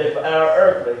know that if our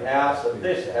earthly house of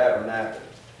this tabernacle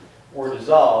were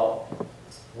dissolved,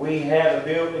 we have a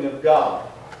building of God,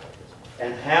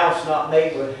 an house not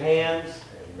made with hands,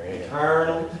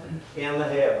 eternal in the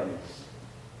heavens.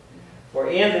 For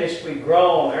in this we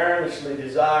groan, earnestly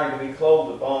desiring to be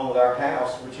clothed upon with our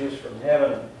house which is from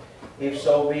heaven, if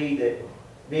so be that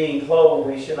being clothed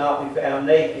we shall not be found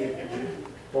naked.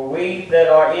 For we that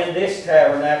are in this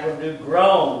tabernacle do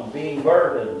groan, being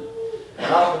burdened,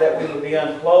 not that we would be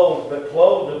unclothed, but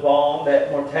clothed upon,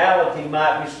 that mortality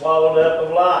might be swallowed up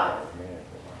of life.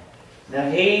 Now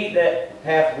He that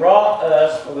hath wrought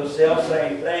us for the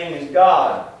selfsame thing is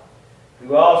God,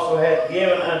 who also hath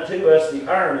given unto us the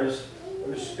earnest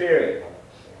of the Spirit.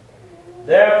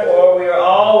 Therefore we are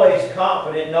always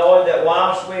confident, knowing that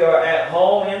whilst we are at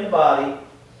home in the body,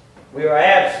 we are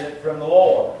absent from the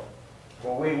Lord.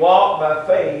 For we walk by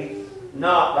faith,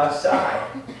 not by sight.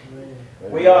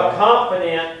 We are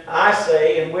confident, I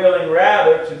say, and willing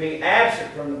rather to be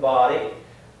absent from the body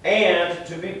and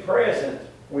to be present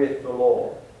with the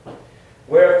Lord.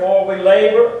 Wherefore we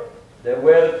labor, that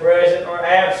whether present or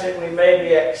absent we may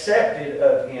be accepted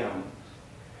of Him.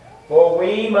 For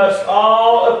we must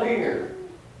all appear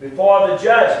before the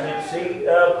judgment seat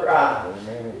of Christ,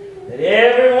 that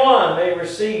every one may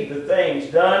receive the things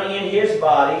done in his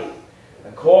body,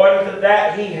 according to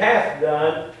that he hath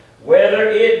done, whether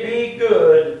it be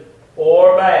good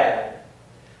or bad.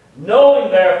 Knowing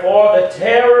therefore the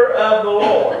terror of the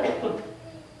Lord,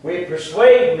 we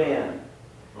persuade men.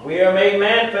 We are made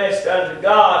manifest unto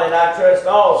God, and I trust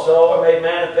also are made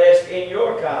manifest in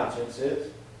your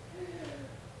consciences.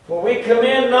 For we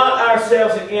commend not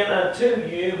ourselves again unto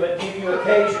you, but give you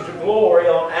occasion to glory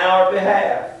on our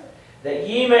behalf, that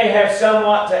ye may have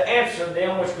somewhat to answer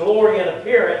them which glory in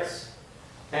appearance,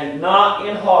 and not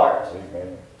in heart.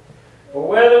 For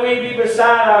whether we be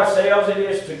beside ourselves, it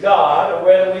is to God, or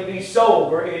whether we be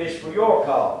sober, it is for your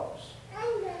cause.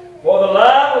 For the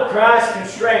love of Christ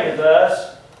constraineth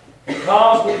us,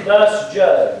 because we thus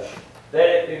judge,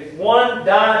 that if one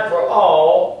died for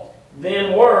all,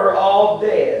 then were all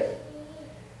dead.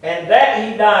 And that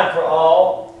he died for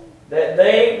all, that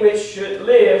they which should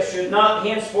live should not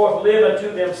henceforth live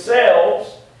unto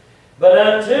themselves, but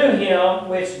unto him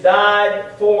which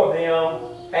died for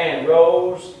them and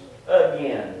rose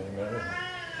again. Amen.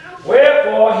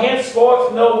 Wherefore,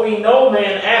 henceforth know we no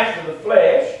man after the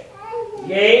flesh.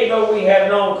 Yea, though we have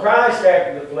known Christ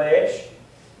after the flesh,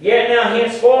 yet now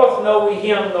henceforth know we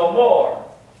him no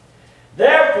more.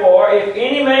 Therefore, if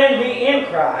any man be in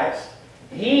Christ,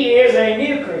 he is a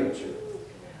new creature.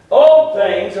 Old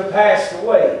things are passed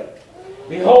away.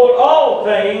 Behold, all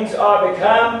things are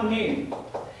become new.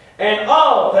 And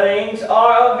all things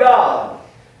are of God,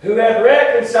 who hath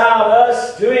reconciled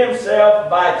us to himself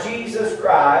by Jesus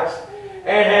Christ,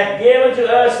 and hath given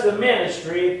to us the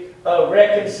ministry of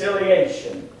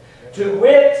reconciliation. To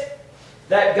wit,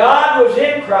 that God was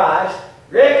in Christ,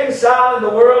 reconciling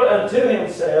the world unto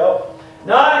himself,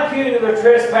 not imputing their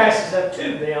trespasses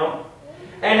unto them,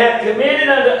 and hath committed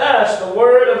unto us the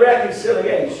word of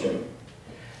reconciliation.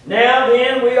 Now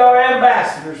then, we are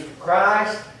ambassadors for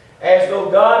Christ, as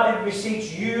though God did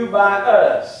beseech you by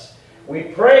us. We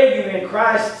pray you in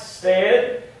Christ's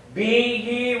stead, be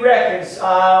ye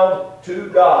reconciled to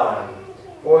God.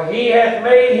 For he hath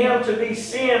made him to be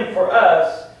sin for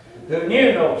us, who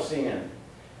knew no sin,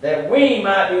 that we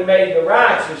might be made the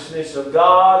righteousness of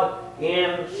God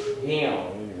in him.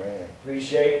 Amen.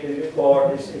 Appreciate the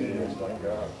Lord this evening.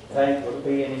 Thankful to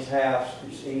be in his house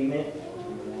this evening.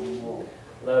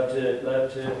 Love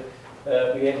to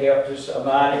be a help to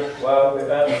somebody while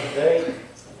we're up today.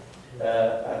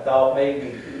 I thought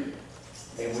maybe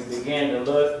if we began to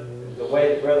look the way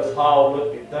that Brother Paul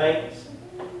looked at things,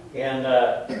 and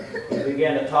he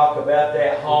began to talk about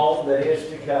that home that is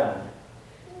to come.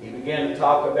 He began to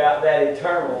talk about that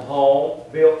eternal home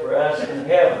built for us in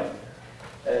heaven.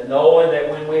 Knowing that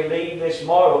when we leave this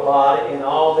mortal body and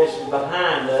all this is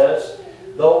behind us,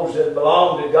 those that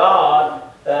belong to God,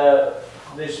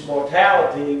 this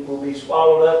mortality will be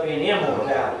swallowed up in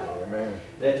immortality. Amen.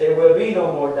 That there will be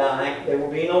no more dying, there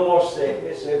will be no more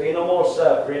sickness, there will be no more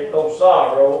suffering, no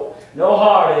sorrow, no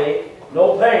heartache,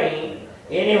 no pain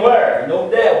anywhere, no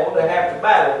devil to have to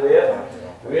battle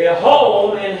with. We're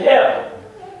home in heaven,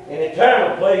 an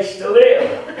eternal place to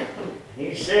live.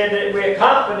 He said that we're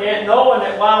confident knowing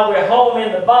that while we're home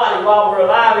in the body, while we're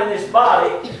alive in this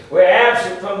body, we're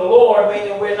absent from the Lord,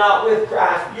 meaning we're not with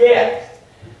Christ yet.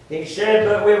 He said,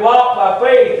 but we walk by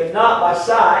faith and not by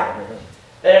sight.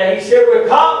 He said, we're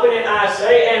confident, I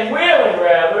say, and willing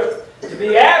rather, to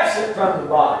be absent from the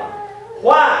body.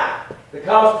 Why?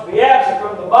 Because to be absent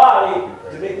from the body,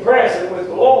 to be present with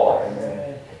the Lord.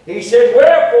 He said,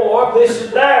 wherefore, this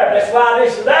is there. That's why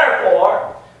this is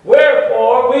therefore.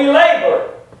 Wherefore we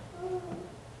labor,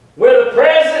 whether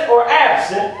present or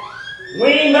absent,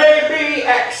 we may be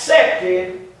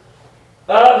accepted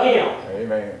of him.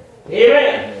 Amen.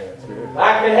 Amen. If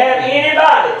I could have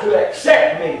anybody to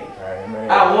accept me,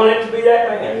 amen, I want it to be that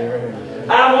man. Amen.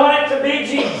 I want it to be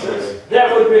Jesus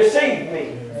that would receive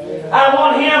me. I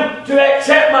want him to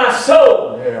accept my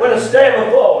soul when I stand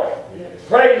before him.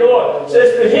 Praise the Lord.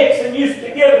 Sister Hickson used to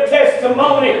give a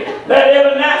testimony that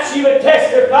every night she would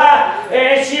testify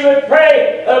and she would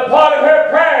pray. A part of her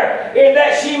prayer is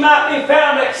that she might be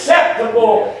found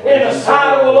acceptable in the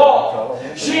sight of the Lord.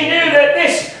 She knew that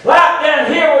this life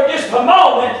down here was just a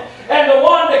moment and the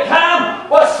one to come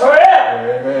was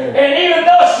forever. Amen. And even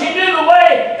though she knew the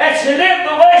way and she lived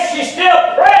the way, she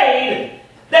still prayed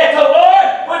that the Lord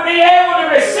would be able to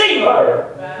receive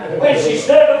her when she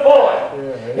stood before him.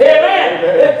 Amen.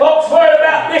 If folks worry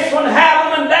about this one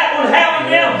having them and that one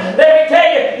having them, let me tell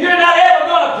you, you're not ever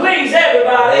going to please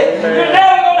everybody. You're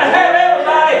never going to have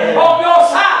everybody on your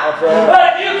side.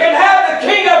 But if you can have the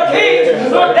King of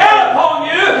Kings look down upon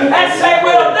you and say,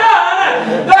 well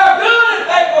done, thou good and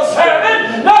faithful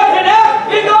servant, nothing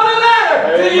else is going to matter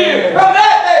to you from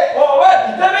that day forward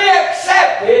to be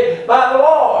accepted by the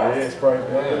Lord. Yes, praise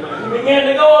God. He began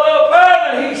to go a little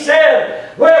further. He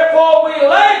said, wherefore we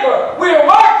labor. We're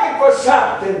working for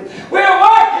something. We're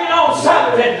working on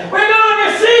something. We're going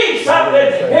to receive something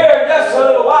here in just a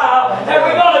little while. And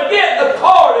we're going to get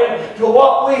according to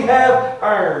what we have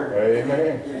earned.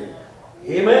 Amen.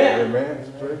 Amen.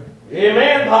 Amen.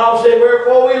 Amen. Paul said,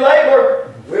 wherefore we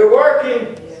labor. We're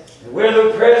working.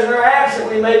 Whether present or absent,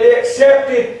 we may be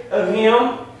accepted of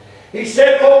him. He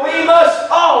said, for we must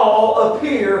all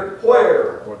appear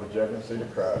where? For the judgment seat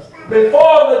of Christ.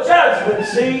 Before the judgment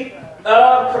seat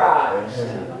of Christ.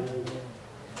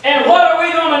 And what are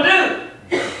we going to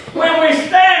do when we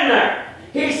stand there?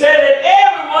 He said that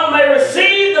everyone may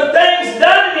receive the things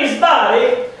done in his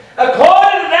body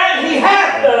according to that he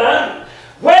hath done,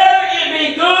 whether it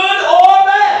be good or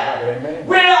bad. Amen.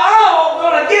 We're all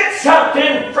going to get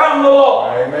something from the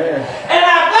Lord. Amen. And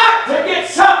I'd like to get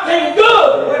something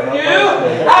good with you.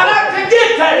 I'd like to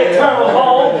get that eternal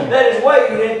home that is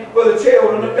waiting for the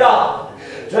children of God.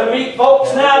 To meet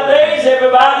folks nowadays,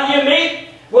 everybody you meet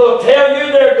will tell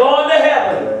you they're going to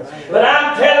heaven. But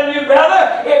I'm telling you,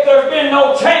 brother, if there's been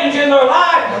no change in their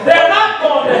life, they're not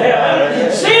going to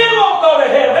heaven. Sin won't go to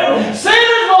heaven.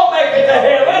 Sinners won't make it to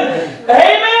heaven.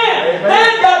 Amen.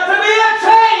 There's got to be a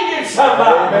change in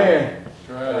somebody. Amen.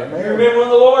 Amen. You remember when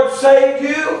the Lord saved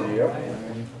you? Yep.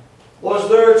 Was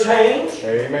there a change?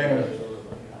 Amen.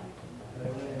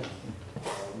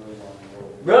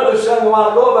 Brother sang a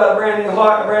while ago about a brand new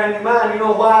heart and a brand new mind. You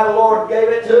know why the Lord gave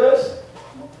it to us?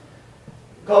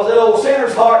 Because that old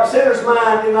sinner's heart and sinner's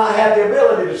mind did not have the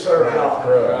ability to serve God.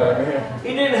 Amen.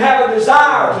 He didn't have a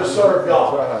desire to serve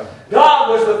God. That's right.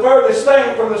 God was the furthest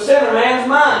thing from the sinner man's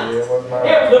mind. Yeah, it was mine.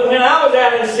 When I was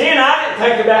out in sin, I didn't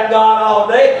think about God all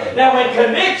day. Now when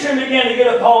conviction began to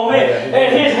get upon me,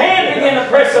 and His hand began to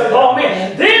press upon me,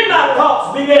 then my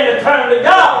thoughts began to turn to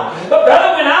God. But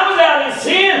brother, when I was out in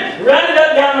sin, running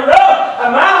up down the road,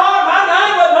 my heart, my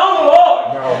mind wasn't on the Lord.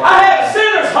 No. I had a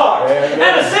sinner's heart. Amen.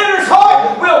 And a sinner's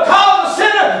heart will cause a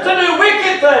sinner to do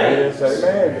wicked things. Yes,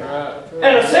 amen.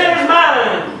 And a sinner's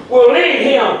mind will lead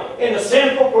him into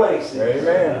sinful places.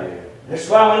 Amen. That's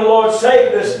why when the Lord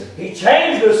saved us, He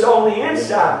changed us on the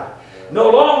inside. No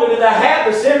longer did I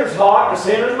have the sinner's heart, the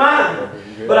sinner's mind,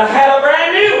 but I had a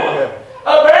brand new one.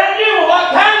 A brand new one.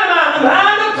 What kind of mind? The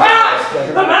mind of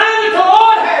Christ. The mind that the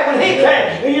Lord had when He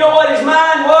came. And you know what His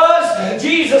mind was?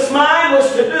 Jesus' mind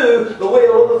was to do the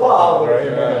will of the Father.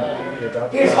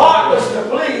 Amen. His heart was to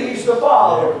please the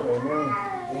Father. Amen.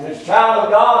 And as a child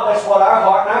of God, that's what our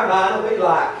heart and our mind will be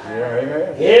like. Yeah,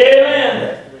 amen.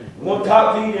 Amen. I'm going to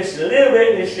talk to you just a little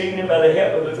bit this evening by the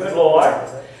help of the good Lord.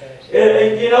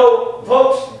 You know,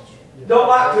 folks don't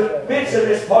like to mention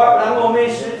this part, but I'm going to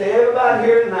mention it to everybody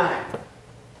here tonight.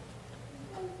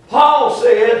 Paul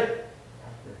said,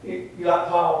 you like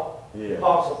Paul? Yeah.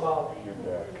 Apostle Paul.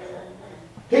 Yeah.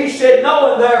 He said,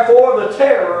 knowing therefore the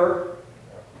terror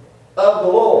of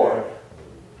the Lord.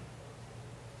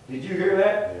 Did you hear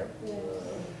that? Yeah.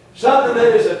 Something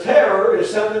that is a terror is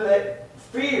something that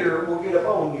fear will get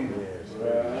upon you.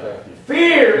 Yes.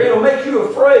 Fear, it'll make you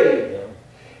afraid.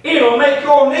 It'll make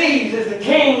your knees, as the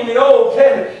king in the Old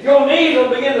Testament, your knees will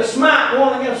begin to smite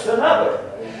one against another.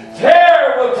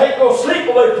 Terror will take your sleep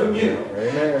away from you.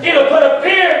 Amen. It'll put a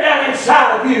fear down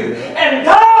inside of you. And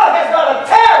God has got a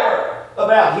terror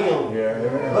about Him. Yeah,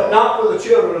 amen. But not for the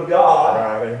children of God,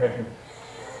 Right, amen.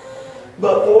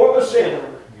 but for the sinner.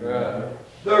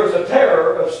 There's a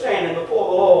terror of standing before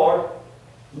the Lord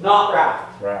not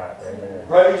right. Right, amen.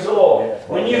 Praise the Lord. Yes.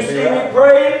 When you see me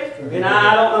praying, and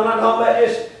I'm not talking about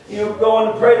just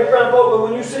going to pray to front folk, but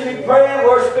when you see me praying,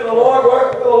 worshiping the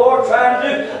Lord, trying to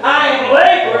do, I am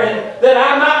laboring that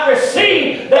I might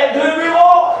receive that good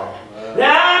reward.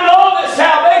 Now I know that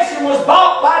salvation was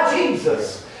bought by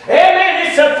Jesus. Amen.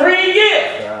 It's a free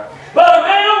gift. Right. But a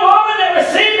man or woman that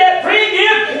received that free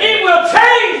gift, it will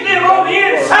change them on the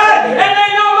inside, and they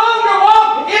no longer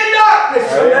walk in darkness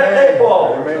from that day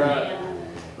forward.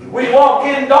 Amen. We walk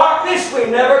in darkness, we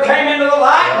never came into the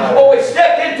light, or we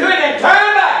stepped into it and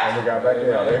turned back. And we got back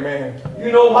out. Amen.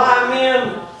 You know why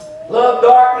men love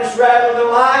darkness rather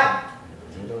than light?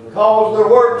 Because their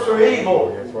works are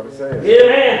evil. That's what it says.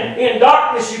 Amen. In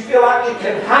darkness, you feel like you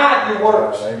can hide your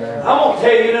works. Amen. I'm going to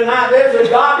tell you tonight, there's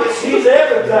a God that sees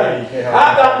everything.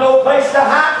 I've got no place to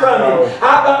hide from Him.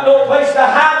 I've got no place to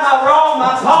hide my wrong,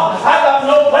 my fault. I've got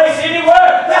no place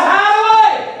anywhere to hide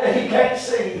away. And He can't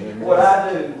see what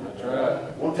I do.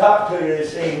 I want to talk to you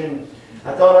this evening.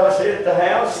 I thought I was sitting at the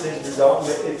house, and Mr.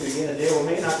 Dalton began to deal with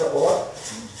me, and I thought, Lord,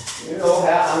 you know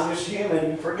how I'm just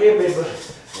human. You forgive me,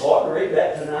 but Lord, read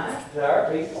that tonight to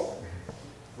our people.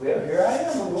 Well, here I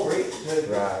am. I'm going to read it to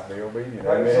you. Right, be obedient.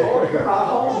 Praise the Lord. You're Amen. not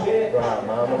home yet. Right,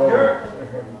 mind the Lord.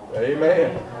 Amen.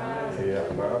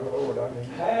 Yeah, mind the Lord. I need.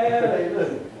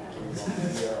 Hallelujah.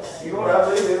 You know what I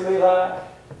believe it'll be like?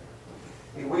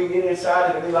 If we get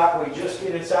inside, it'll be like we just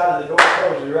get inside and the door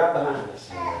closes right behind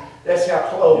us. That's how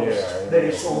close that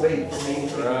it's going to be for me.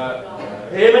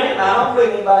 Amen. I don't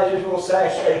think anybody's just going to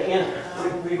saturate in.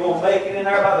 We're going to make it in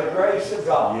there by the grace of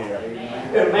God. Yeah.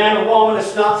 And a man or woman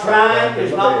that's not trying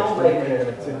is not going to make it.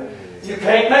 You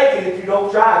can't make it if you don't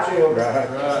try, children.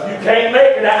 You can't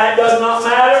make it. It does not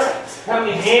matter how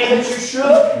many hands you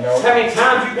shook, how many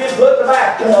times you've been put in the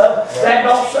bathtub. That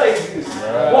don't save you.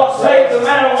 What saves the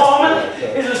man or woman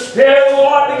is the Spirit of the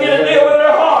Lord to get a deal with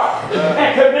their heart.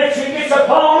 And conviction gets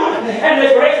upon them, and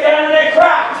they break down and they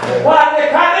cry. Why do they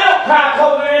cry? They don't cry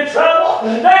because they're in trouble.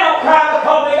 They don't cry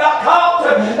because they got caught.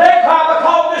 They cry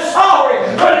because they're sorry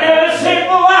for living a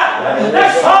sinful life.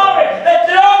 They're sorry that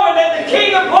they're over, that the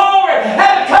King of Glory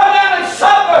had to come down and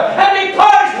suffer and be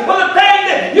punished for the things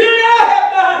that you and I have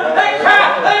done. They cry,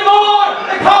 they mourn,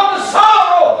 because the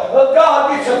sorrow of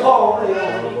God gets upon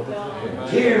them.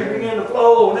 Tears begin to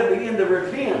flow and they begin to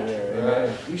repent.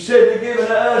 He said, "You're giving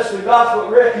to us the gospel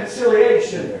of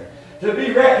reconciliation, to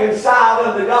be reconciled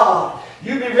unto God."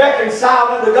 You be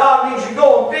reconciled unto God means you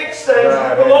go and fix things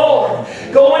with the Lord.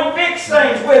 Go and fix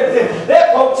things with Him.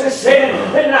 That folks is sitting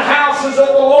in the houses of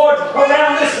the Lord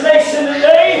around this nation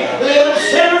today, living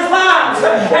sinners' lives.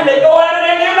 And they go out and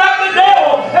they live like the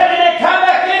devil. And then they come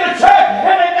back into church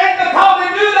and they think because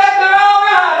they do that, they're all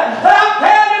right. But I'm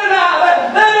telling you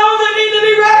tonight, they know they need to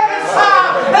be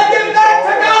reconciled. They get back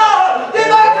to God. Get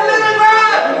back to living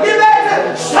right. Get back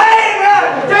to staying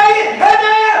right. Day and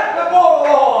night before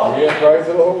the Lord. Yeah, praise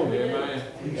the Lord. Amen.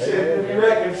 He said to be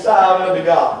reconciled unto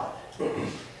God.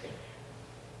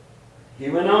 He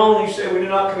went on, he said, "We do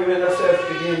not commit ourselves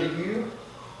again to you.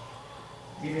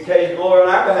 Give you occasion glory on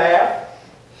our behalf.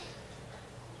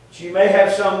 That you may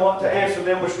have somewhat to answer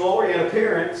them which glory in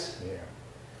appearance,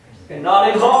 and not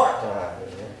in heart."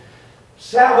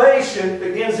 Salvation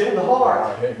begins in the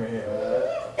heart. Amen.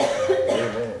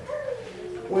 Amen.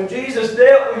 When Jesus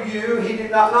dealt with you, He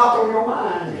did not knock on your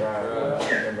mind.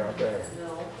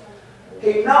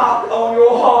 He knocked on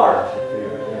your heart.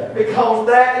 Because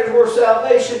that is where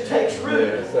salvation takes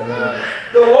root.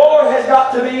 The Lord has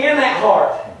got to be in that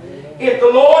heart. If the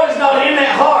Lord is not in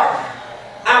that heart,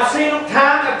 I've seen them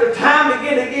time after time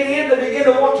begin to get in, they begin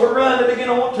to want to run, they begin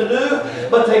to want to do,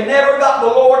 but they never got the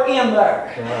Lord in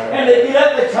there. And they get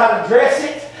up, they try to dress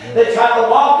it, they try to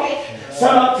walk it,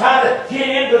 some of them try to get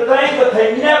into things, but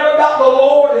they never got the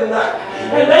Lord in there.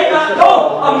 And they might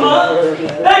go a month,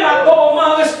 they might go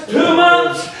among us 2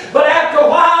 months, but after a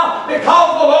while,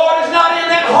 because the Lord is not in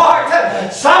that heart,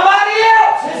 somebody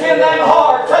else is in that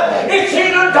heart. It's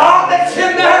either God that's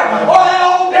in there, or that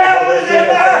old devil is in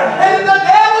there. And if the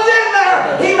devil's in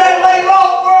there, he may lay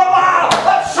low for a while,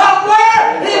 but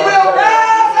somewhere he will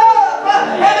rise up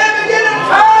and then begin to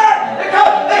turn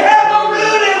because they have no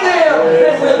root in them.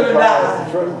 And wither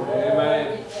die.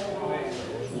 Amen.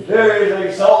 There is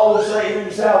a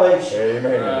soul-saving salvation.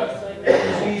 Amen.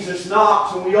 Jesus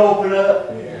knocks and we open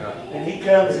up. And He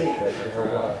comes in.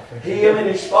 Him and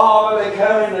His Father, they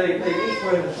come and they eat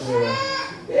with us.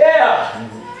 Yeah.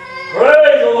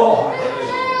 Praise the Lord.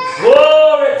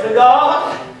 Glory to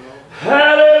God.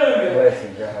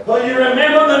 Hallelujah. Well, you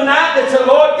remember the night that the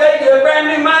Lord gave you a brand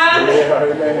new mind?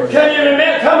 Can you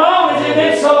remember? Come on, has it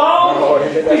been so long?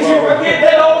 Did you forget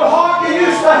that old heart you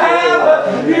used to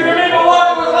have? You remember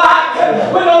what it was like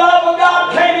when the love of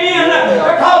God came in?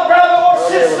 Because, brother or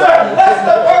sister, that's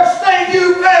the first thing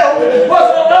you felt was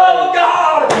the love of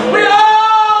God. We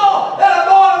all that are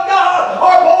born of God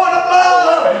are born of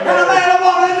love. And a man or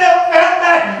woman that never felt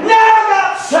that never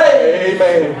got saved.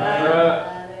 Amen.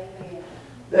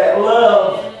 That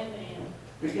love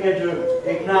began to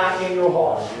ignite in your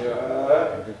heart.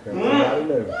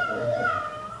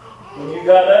 When you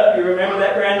got up, you remember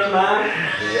that brand new mind?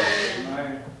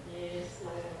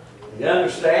 You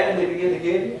understand and they begin to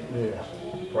get you? Yeah.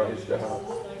 Praise God.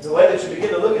 The way that you begin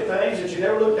to look at things that you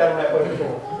never looked at them that way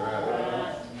before.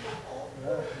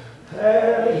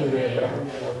 Hallelujah.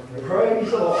 Praise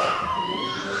the Lord.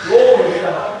 Glory to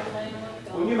God.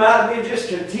 When you might have been just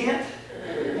content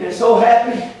and so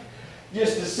happy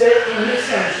just to sit in His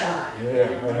sunshine.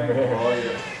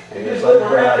 And just look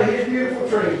around at His beautiful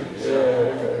trees.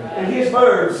 And His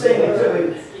birds singing to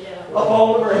Him up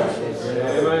on the branches.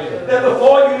 That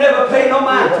before you never paid no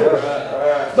mind to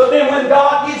it. But then when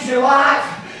God gives you life,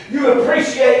 you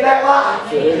appreciate that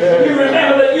life. You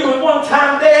remember that you were one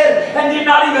time dead and did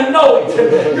not even know it.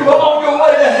 You were on your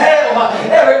way to hell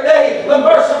every day. The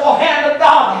merciful hand of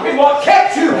God is what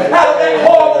kept you out of that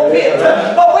horrible pit.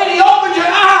 But when He opened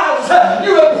your eyes,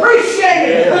 you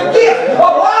appreciated the gift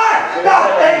of life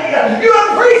God gave you. You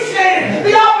appreciated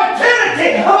the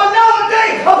opportunity of another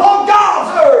day upon God's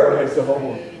earth.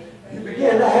 You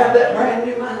began to have that brand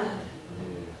new mind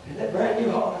and that brand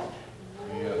new heart.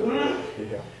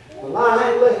 The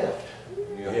line left.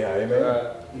 Amen.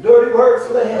 The dirty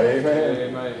words left.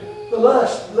 Amen. The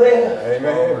lust left.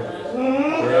 Amen.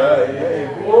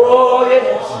 Oh,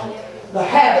 yes. The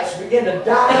habits begin to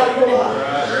die out of your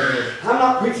life. I'm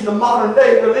not preaching a modern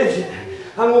day religion.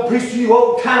 I'm going to preach to you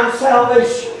old time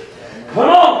salvation. Come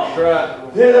on.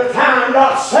 There's a time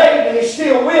God saved and He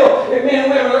still will. If men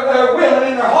and women are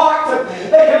willing in their hearts,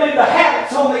 they can leave the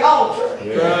habits on the altar.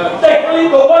 They can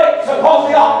leave the weights upon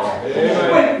the altar.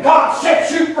 When God sets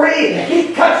you free,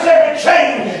 He cuts every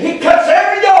chain. He cuts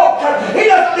every yoke. He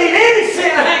doesn't leave any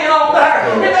sin hanging on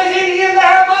there. If there's any in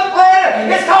there a month later,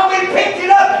 it's going to be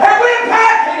picked up and we're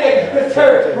packing it with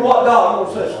church for what God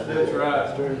wants us to do. That's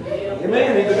right.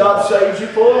 Amen. Either God saves you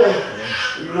fully,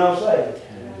 you're not saved.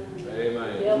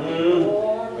 Amen.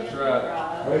 That's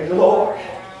right. Praise the Lord.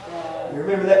 You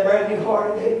remember that brand new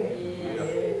heart He gave you?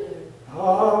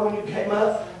 Oh, when you came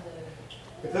up,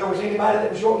 if there was anybody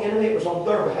that was your enemy, it was on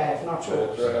their behalf, not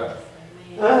yours.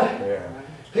 That's right.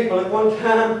 People at one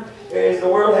time, as the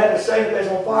world had to say, if there's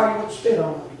on fire, you wouldn't spit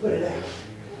on them. You put it out.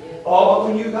 Oh, but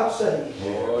when you got saved,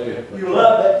 you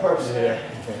loved that person.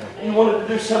 You wanted to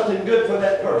do something good for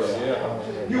that person.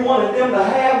 You wanted them to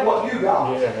have what you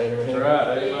got. That's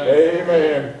right.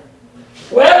 Amen.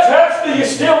 Well, church, do you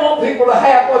still want people to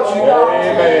have what you got?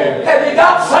 Amen. Have you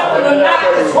got something tonight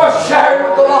that's worth sharing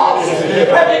with the lost?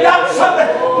 Have you got something?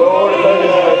 Or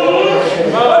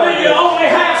do you only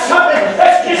have something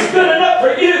that's just good enough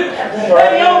for you?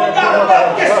 Have you only got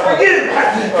enough just for you?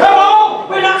 Come on!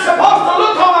 We're not supposed to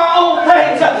look on our own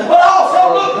things, but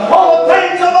also look on the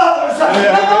things of others.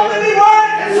 Not only be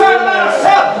worried and concerned about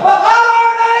ourselves, but love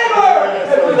our neighbor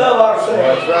as we love ourselves.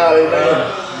 That's right.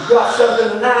 Amen. You got something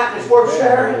tonight that's worth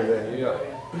sharing? Yeah.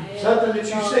 Something that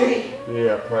you see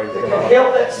Praise that can God. help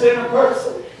that sinner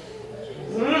person?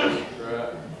 That's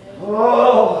right.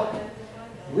 Oh,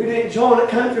 we didn't join a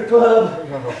country club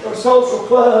or social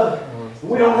club.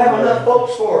 We don't have enough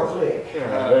folks for a clique.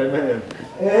 Amen.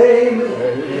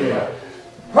 Amen.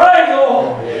 Praise the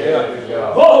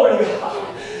Lord. Glory to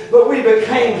God. But we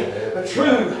became a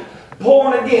true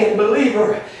born-again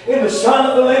believer in the Son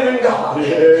of the living God.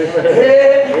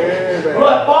 Amen.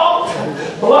 Blood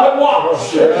bought, blood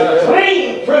washed,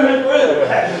 clean through and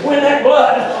through. When that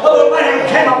blood of the Lamb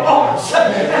came upon us,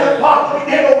 and the bottom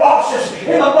began to wash us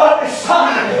in the blood of His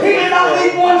Son, He did not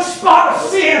leave one spot of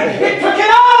sin. He took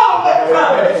it all from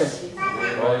us.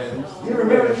 You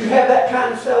remember that you have that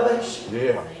kind of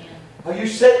salvation? Are you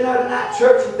sitting there tonight,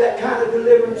 church, with that kind of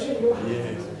deliverance in your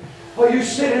life? Are you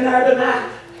sitting there tonight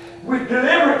with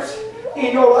deliverance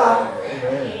in your life?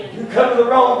 You come to the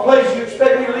wrong place, you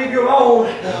expect me to leave you alone.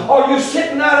 Are you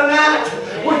sitting there tonight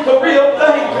with the real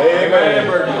thing? Amen.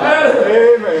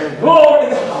 Glory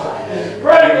to God.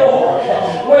 Praise the Lord.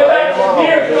 Way back some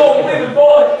years ago, when we was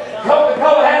boys,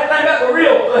 Coca-Cola had a thing about the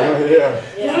real thing.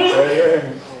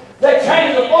 Amen. They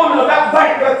changed the formula about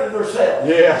bankrupting themselves.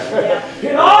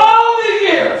 In all these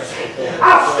years,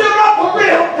 I've still got the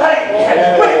real thing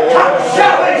when it comes to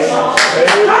salvation.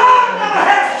 God never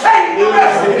has changed the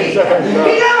recipe.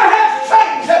 He never has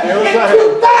changed. In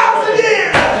 2,000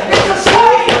 years, it's the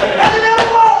same as it ever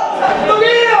was. The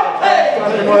real thing.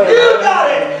 You got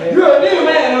it. You're a new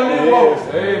man, a new woman.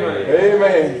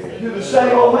 Amen. You're the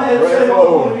same old man, the same old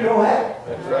woman. You don't have it.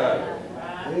 That's right.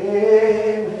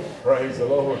 Amen. Praise the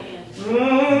Lord.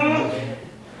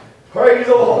 Praise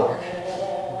the Lord.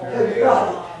 Have you got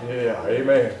it?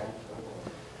 Amen.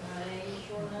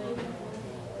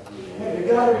 Have you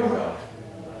got it?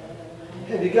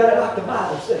 Have you got it like the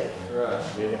Bible said? Right.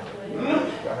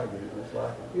 God, it's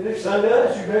like If your son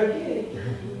does, you better get it.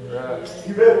 right.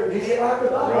 You better get it like the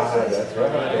Bible Right. says. That's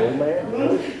right.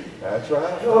 Amen. That's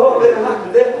right. Oh, living like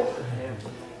the devil.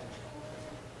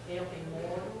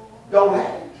 Don't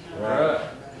have it. Right.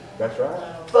 That's right.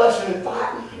 Fussing and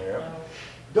fighting.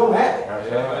 Don't have it. That's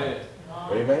right.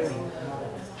 Amen.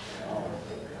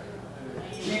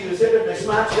 Jesus said if they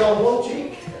smite you on one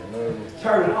cheek,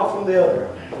 turn it off on the other.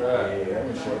 Right.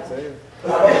 That's what it says. I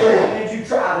don't think did you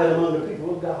try that among the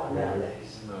people of God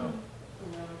nowadays?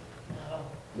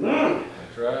 No.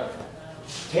 That's right.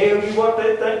 Tell you what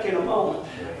they think in a moment.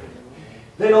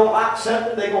 They don't like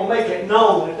something, they're going to make it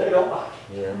known that they don't like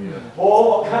it.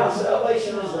 Oh, what kind of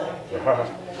salvation is that?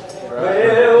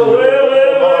 Well.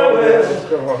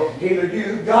 Either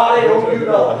you got it or you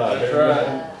don't. That's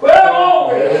right. Well,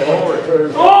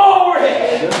 glory. Glory.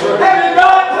 Have you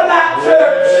got it tonight,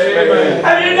 church? Amen.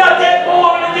 Have you got that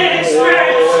born again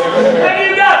experience? Have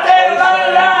you got that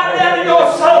light down in your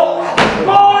soul?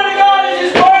 Glory to God,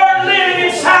 is His Word living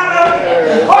inside of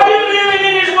you? Are you living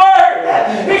in His Word?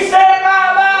 He said, if I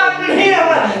abide in Him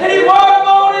and His Word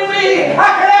abode in me,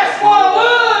 I could ask what I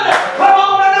would. Come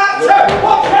on tonight, church.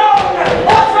 What's wrong?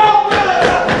 What's wrong with it?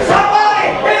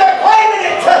 Somebody either claiming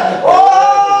it.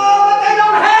 Oh,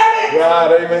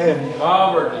 Amen.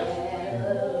 Poverty.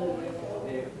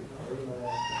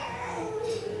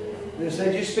 They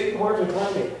say, just speak the words and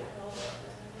claim it.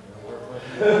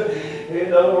 It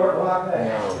doesn't work like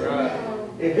that. No. Right.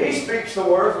 If He speaks the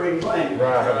words, we can claim it.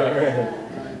 Right.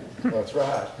 Amen. That's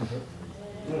right.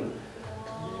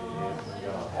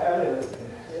 Hallelujah.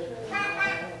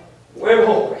 Well,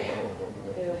 glory.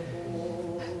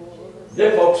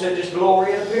 Them folks said just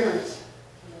glory and appearance.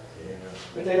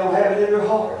 But they don't have it in their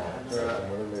heart.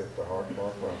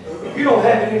 If you don't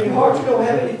have it in your heart, you don't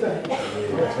have anything.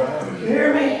 You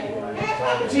hear me?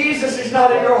 Jesus is not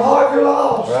in your heart, you're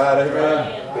lost. Right,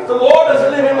 amen. If the Lord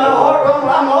doesn't live in my heart,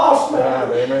 I'm lost, man.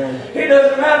 Right, amen. It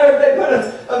doesn't matter if they put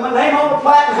my name on the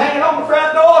plaque and hang it on the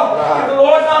front door. Right. If the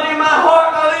Lord's not in my heart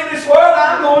and I leave this world,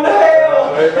 I'm going to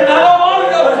hell. Amen. And I don't want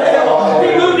to go to hell.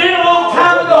 He moved in a long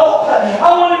time ago.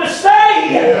 I want him to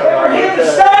stay. And for him to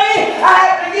stay, I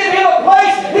have to give him a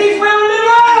place he's willing to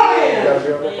dwell in. You gotta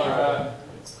be able to find.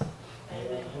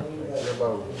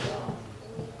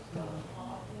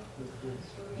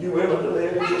 You willing to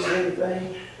live in just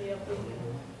anything?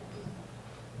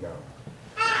 No.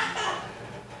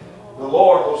 The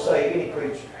Lord will save any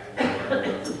creature.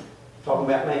 Talking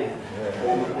about man.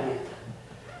 Man.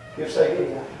 He'll save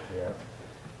anything. Yeah.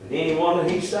 And anyone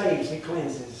that He saves, He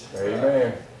cleanses.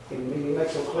 Amen. He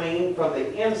makes them clean from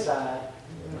the inside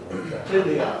to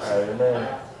the outside.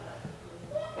 Amen.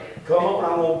 Come on,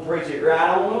 I'm going to preach it right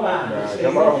on the line. Right, See,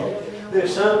 come on.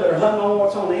 There's some that are hunting on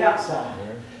what's on the outside.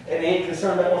 And they ain't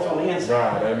concerned about what's on the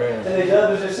inside. Right, amen. And there's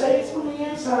others that say it's on the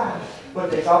inside. But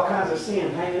there's all kinds of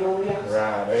sin hanging on the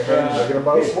outside. Right, amen. Look at them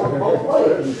both. It's working both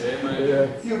ways. Yeah.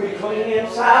 You'll be clean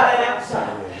inside and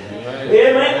outside. Amen.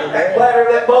 Amen. That platter,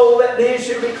 that bowl, that dish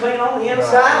should be clean on the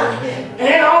inside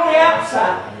and on the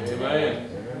outside. Amen.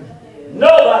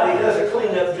 Nobody does a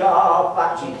cleanup job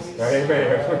like Jesus.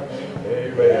 Amen.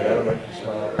 Amen. That'll make you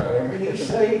smile. When He Amen.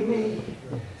 saved me,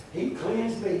 He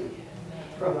cleansed me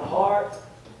from the heart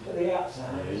to the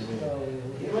outside. Amen.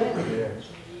 Yes.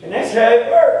 And that's how it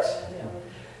works.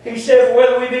 He said,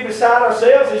 whether we be beside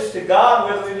ourselves, it's to God.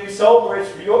 Whether we be sober, it's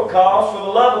for your cause. For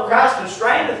the love of Christ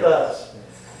constraineth us.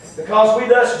 Because we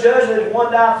thus judge that if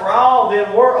one died for all,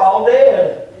 then we're all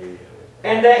dead.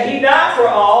 And that He died for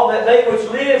all, that they which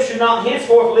live should not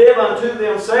henceforth live unto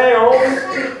themselves.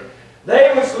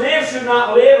 They which live should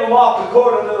not live and walk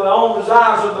according to their own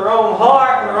desires of their own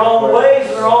heart and their own ways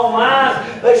and their own minds.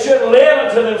 They shouldn't live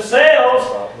unto themselves,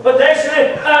 but they should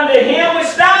live unto Him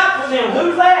which died for them.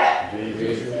 Who's that?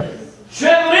 Jesus.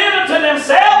 Shouldn't live unto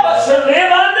themselves, but should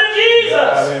live unto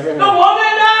Jesus. Amen. The one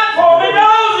that died for me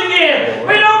rose again.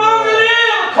 We no longer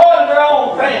live according to our own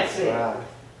fancy. Right.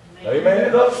 Do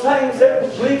Amen. those things that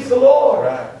please the Lord,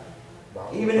 Right.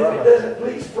 even if it doesn't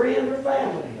please friends or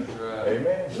family.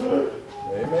 Amen.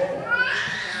 Amen.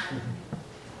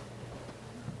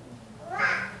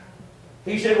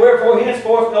 He said, wherefore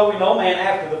henceforth know we no man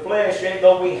after the flesh, yet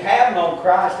though we have known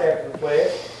Christ after the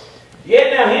flesh,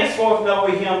 yet now henceforth know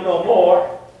we Him no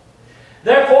more.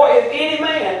 Therefore, if any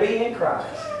man be in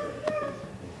Christ,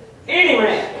 any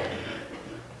man,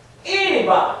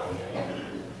 anybody,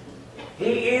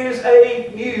 he is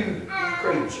a new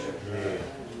creature.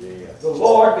 The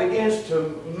Lord begins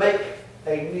to make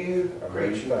a new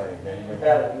creature.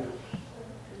 Hallelujah.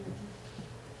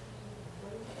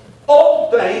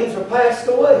 Old things are passed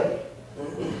away.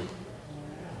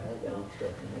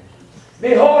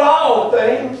 Behold, all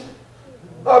things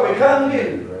are become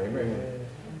new. Amen.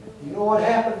 You know what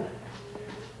happened?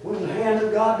 When the hand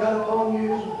of God got upon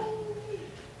you,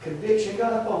 conviction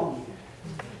got upon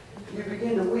you. You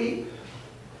begin to weep.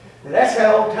 And that's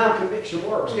how old-time conviction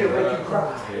works. It'll make you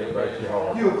cry. It'll break your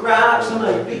heart. You'll cry if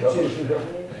somebody beat you.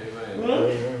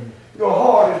 Amen. Your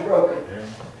heart is broken.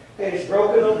 And it's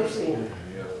broken over sin.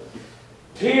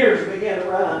 Tears begin to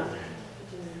run.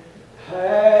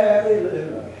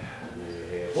 Hallelujah.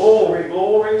 Glory,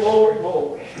 glory, glory,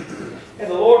 glory.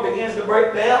 And the Lord begins to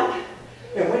break down.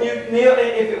 And when you kneel,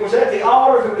 if it was at the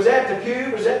altar, if it was at the pew, if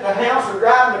it was at the house, or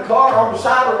driving the car on the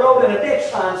side of the road in a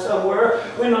ditch line somewhere,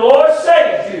 when the Lord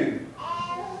saved you,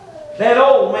 that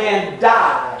old man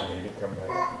died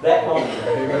that moment.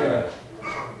 Amen.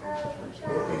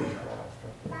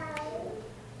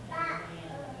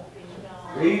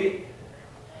 Read it.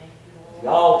 The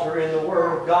altar in the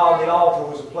Word of God, the altar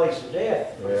was a place of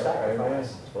death for Yeah,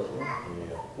 sacrifice. amen.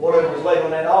 Whatever was laid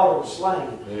on that altar was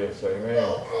slain. Yes,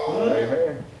 amen.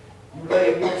 Amen. You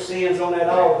laid your sins on that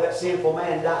altar, that sinful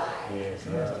man died. Yes,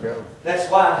 he has to go. That's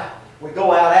why we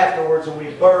go out afterwards and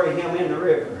we bury him in the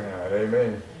river. Right,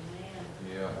 amen.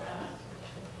 Yeah.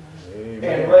 Amen.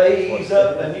 And raise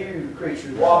up a new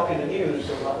creature, walk in the newness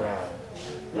of life. Right.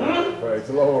 Praise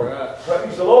the Lord.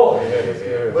 Praise the Lord. Yeah, that's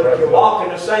good. But if you're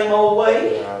walking the same old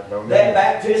way, Don't that need-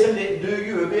 baptism didn't do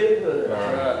you a bit of good.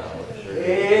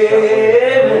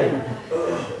 Amen. Amen.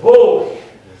 Boy,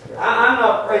 I'm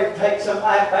not afraid to take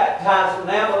somebody baptized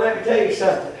now, but let me tell you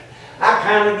something. I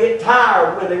kind of get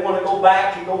tired when they want to go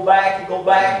back and go back and go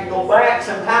back and go back.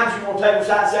 Sometimes you want to take them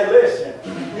aside and say, listen,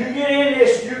 you get in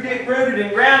this, you get rooted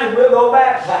and grounded, we'll go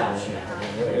baptize you.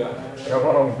 Come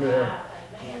on, yeah.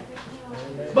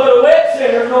 But a wet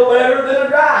sinner's no better than a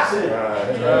dry sinner.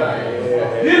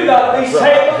 Right. You've got to be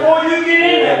saved before you get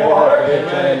in that water.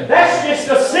 That's just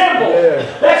a symbol.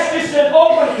 That's just an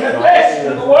open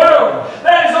confession to the world.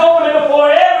 That is opening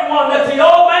before everyone that the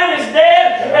old man is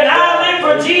dead and I live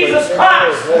for Jesus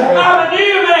Christ. I'm a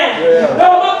new man.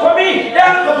 Don't look for me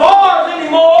down at the bars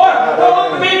anymore. Don't look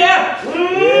for me down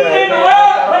in the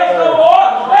world place no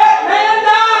more. That man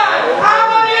died. I'm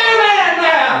a new man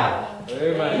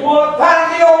now. You want to find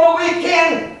me on the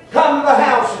weekend? Come to the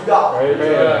house of God.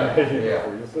 Amen.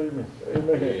 You see me?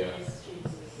 Amen.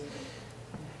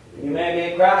 You may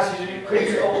be in Christ, as a new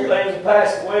creature, old things have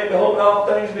passed away, behold, all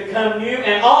things become new,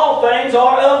 and all things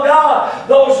are of God.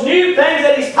 Those new things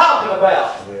that he's talking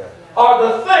about are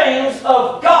the things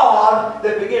of God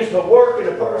that begins to work in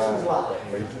a person's life.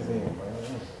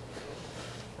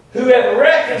 Who have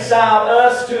reconciled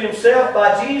us to himself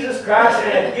by Jesus Christ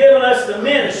and have given us the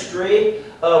ministry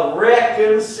of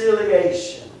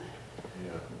reconciliation.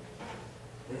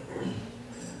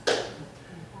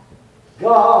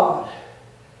 God,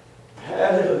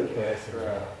 hallelujah,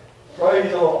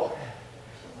 praise the Lord,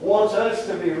 wants us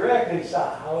to be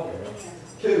reconciled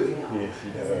to him. Yes,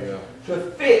 he does.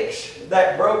 To fix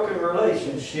that broken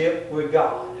relationship with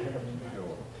God.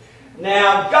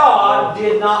 Now, God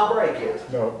did not break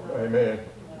it. No, amen.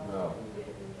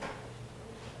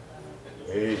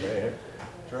 Amen.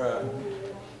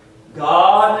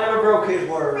 God never broke his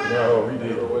word. No, he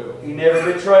didn't. He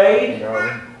never betrayed.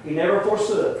 No, He never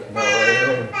forsook. no,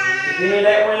 amen. If any of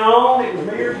that went on, it was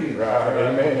me or you. Right,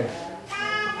 amen.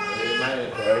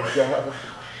 Praise God.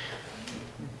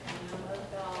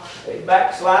 Hey,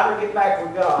 backslider, get back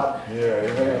with God. Yeah,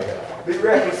 amen. Be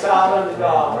reconciled unto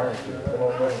God. Come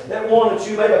on, man. That one that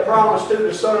you made a promise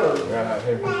to serve. Right,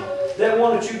 amen. That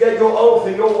one that you gave your oath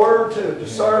and your word to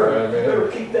serve. You Amen. better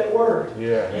keep that word.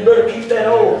 Yeah. You better keep that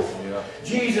oath. Yeah.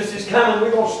 Jesus is coming.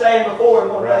 We're going to stand before him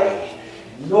one day.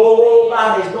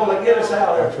 Nobody's going to get us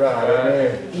out of That's it. right,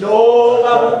 amen.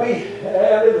 Nobody won't be.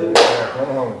 Hallelujah. Yeah,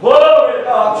 come on. Glory to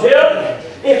God, children.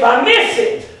 If I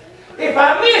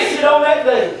miss it on that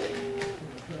day,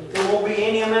 there won't be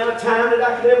any amount of time that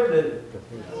I could ever do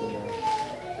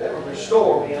that will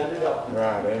restore me unto God.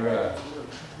 Right, amen.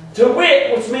 To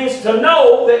wit, which means to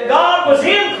know that God was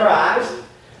in Christ,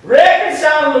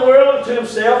 reconciling the world to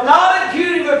himself, not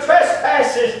imputing their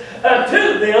trespasses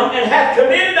unto them, and hath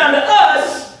committed unto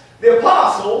us, the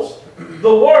apostles,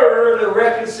 the word of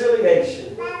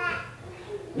reconciliation.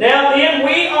 Now then,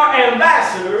 we are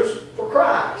ambassadors for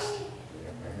Christ.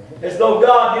 As though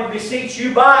God did beseech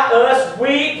you by us,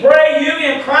 we pray you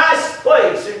in Christ's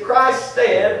place, in Christ's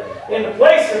stead, in the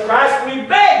place of Christ, we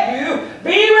beg you,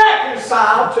 be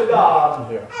reconciled to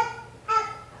God. Yeah.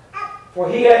 For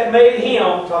he hath made him,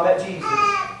 talking about Jesus,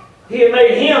 he had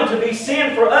made him to be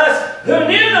sin for us who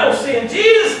knew no sin.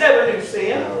 Jesus never knew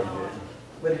sin,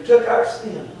 but he took our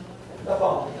sin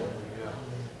upon him.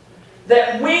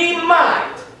 That we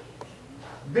might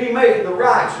be made the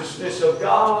righteousness of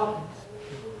God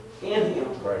in him.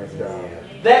 Praise God.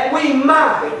 That we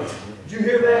might, did you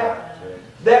hear that?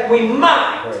 That we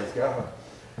might. Praise God.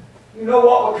 You know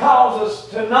what would cause us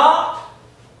to not?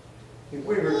 If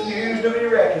we refuse to be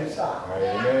reconciled.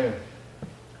 Amen.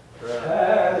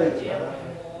 Hallelujah.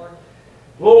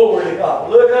 Glory to God.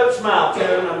 Look up, smile,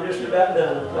 children. I'm just about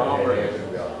done.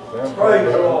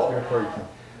 Praise the Lord. Preaching.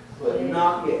 But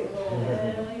not yet.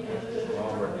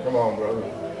 Come on, brother.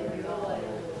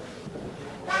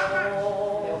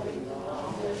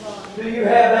 Do you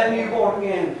have that new born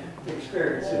again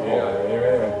experience?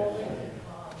 Amen.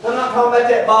 I'm not talking about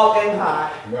that ball game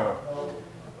high. No.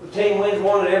 The team wins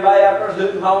one and everybody out there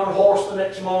hooting on the horse the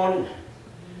next morning.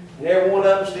 And every one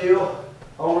of them still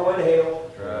on their way to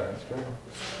hell. That's true.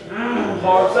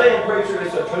 Hard saying, preacher,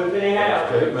 it's a truth anyhow.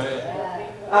 Amen.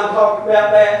 I'm talking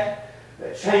about that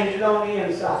changes on the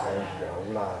inside.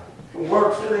 Lie.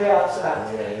 Works to the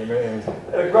outside. Amen.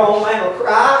 A grown man will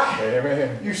cry.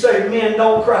 Amen. You say men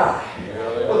don't cry.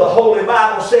 Well, the Holy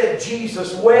Bible said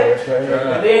Jesus wept.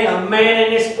 And then a man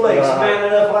in this place, a man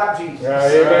enough like Jesus.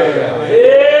 Amen.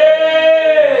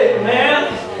 Amen.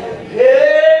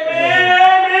 Amen.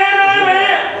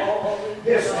 Amen.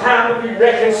 It's time to be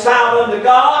reconciled unto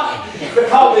God.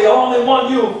 Because the only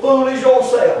one you'll fool is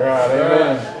yourself. Right,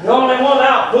 amen. The only one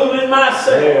out fooling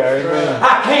myself. Yeah, amen.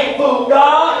 I can't fool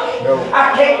God. No.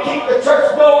 I can't keep the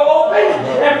church door open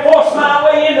and force my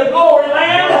way into glory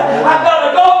land. I've got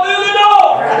to go through the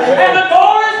door. And the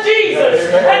door is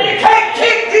Jesus. And you can't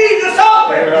keep Jesus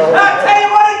open. I tell you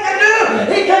what he can do.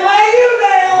 He can lay you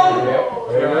down.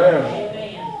 Amen.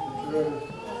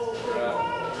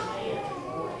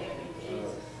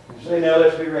 See, now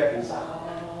let's be reconciled.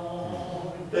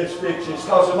 Let's fix this.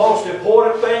 Because the most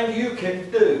important thing you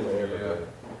can do,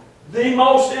 the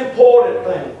most important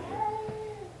thing,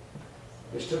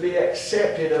 is to be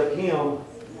accepted of Him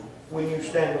when you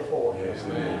stand before Him. Yes,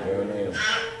 amen.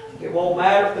 It won't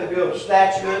matter if they build a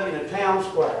statue of Him in a town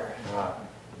square. Right.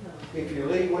 If you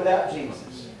leave without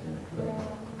Jesus,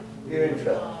 you're in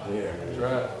trouble. Yeah, that's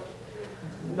right.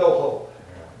 No hope.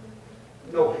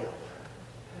 No help.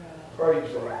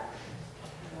 Praise the Lord.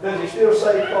 Does He still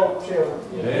save folk, children?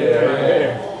 Yeah,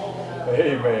 amen.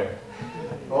 Amen.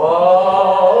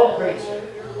 Oh, preacher,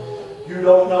 you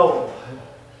don't know.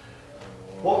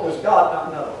 What does God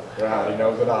not know? Right, He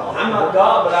knows it all. I'm not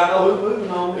God, but I know who's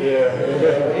moving on me. Yeah,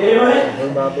 amen. Amen.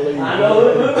 Whom I believe. I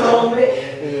know who's moving on me.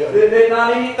 Yeah. There's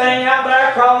not anything out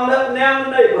there crawling up and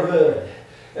down the neighborhood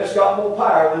that's got more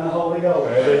power than the Holy Ghost.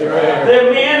 Amen. There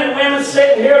are men and women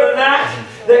sitting here tonight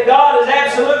that God has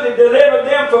absolutely delivered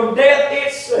them from death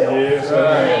itself. Yes,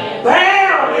 amen.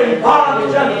 Bound in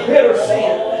bondage under bitter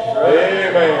sin.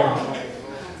 Amen.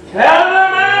 Out of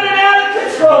their mind and out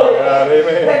of control. God,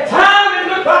 amen. At times it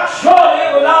looked like surely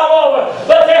it was all over.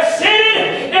 But they're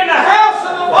sitting in the house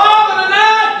of the Father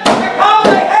tonight because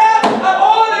they had a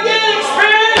born again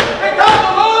experience, because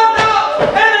the Lord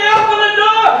knocked and He opened the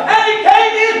door and He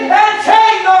came in and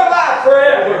changed their life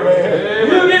forever. Amen.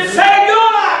 You get saved, your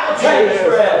life will change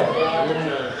forever.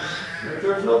 If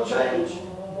there's no change,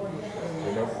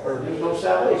 there's no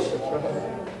salvation.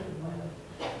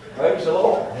 Praise the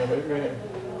Lord. Amen.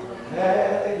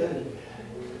 Hallelujah.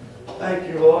 Thank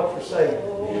you, Lord, for saving.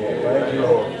 Yeah, thank you,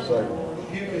 Lord, for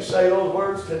saving. You can say those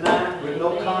words tonight with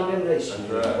no condemnation.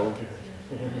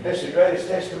 That's the greatest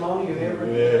testimony you ever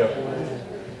heard.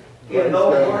 Yeah. In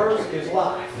those words is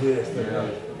life, Yes,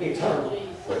 eternal.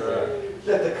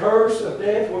 That the curse of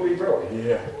death will be broken.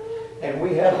 yeah. And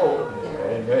we have hope.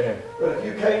 Amen. But if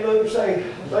you can't look and say,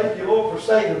 thank you, Lord, for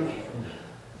saving me,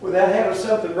 without having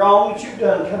something wrong that you've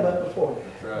done come up before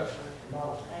you,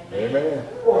 Amen.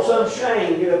 or some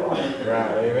shame get up on you,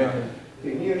 Right, amen.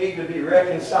 then you need to be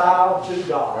reconciled to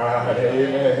God. Right,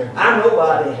 amen. I'm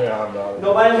nobody. Yeah, I'm not.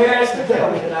 Nobody here has to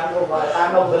tell me that I'm nobody.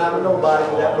 I know that I'm a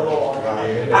nobody without the Lord.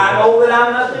 Right. I know that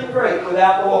I'm nothing great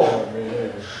without the Lord.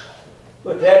 Amen.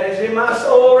 But that is in my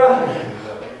soul right now.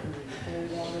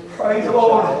 Praise the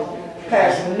Lord.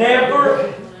 Has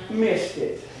never missed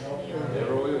it.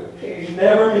 He's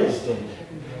never missed it.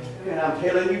 And I'm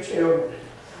telling you, children,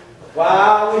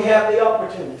 while we have the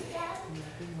opportunity,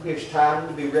 it's time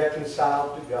to be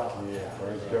reconciled to God. Yeah,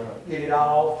 praise God. Get it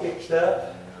all fixed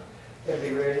up and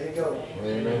be ready to go.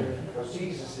 Amen. Because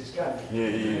Jesus is coming. Yeah,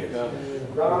 he is.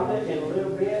 Rhonda, in a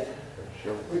little bit,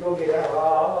 Sure. we're going to get out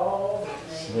all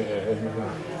Yeah,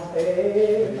 amen.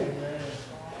 Amen.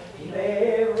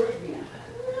 Never again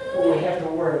will we have to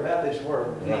worry about this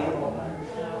world anymore.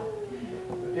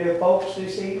 But dear folks,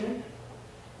 this evening,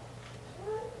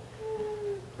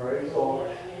 praise the Lord.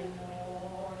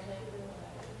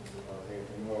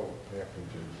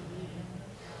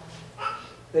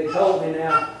 They told me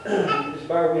now, just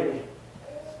bear with me.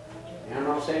 And I'm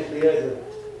not saying to be ugly.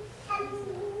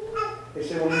 They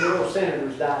said when the little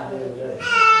senators died the other day,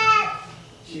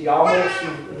 she almost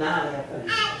 90, I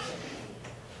think.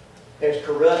 As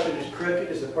corrupt and as crooked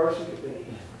as a person could be.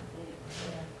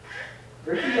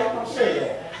 Ricky, y'all don't say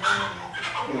that.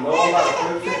 You know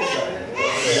about the fruits of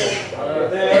the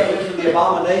vine. They're uplifting the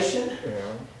abomination.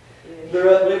 They're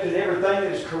uplifting everything that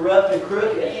is corrupt and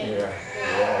crooked. Yeah.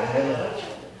 Yeah.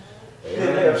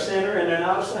 Then they're a sinner and they're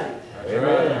not a saint.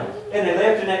 Amen. And they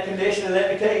left in that condition, and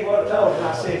let me tell you what I told them.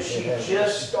 I said, she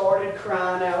just started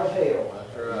crying out of hell.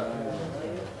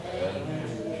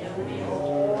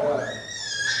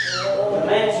 The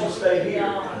mansion stayed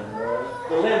here.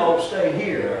 The limo stayed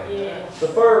here. The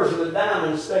furs and the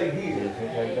diamonds stayed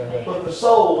here. But the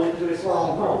soul went to its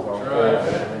long home.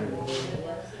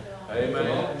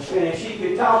 Amen. And if she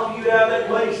could talk to you out of that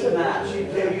place tonight, she'd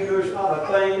tell you there's not a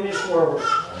thing in this world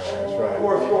That's right.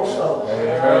 worth your soul.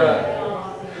 Amen.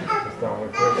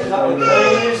 There's not a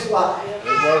thing in this life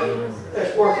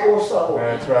that's worth your soul.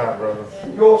 That's right, brother.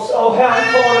 Your soul, how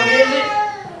important is it?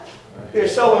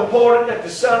 It's so important that the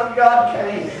Son of God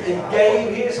came and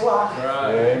gave His life.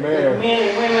 That Amen. men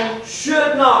and women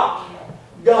should not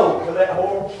go to that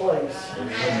horrible place.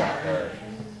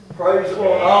 Praise the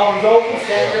Lord. All is open.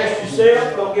 Stand, rest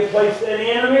yourself. Don't give place to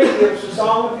any enemy. Give us a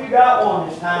song if you got one.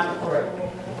 It's time to pray.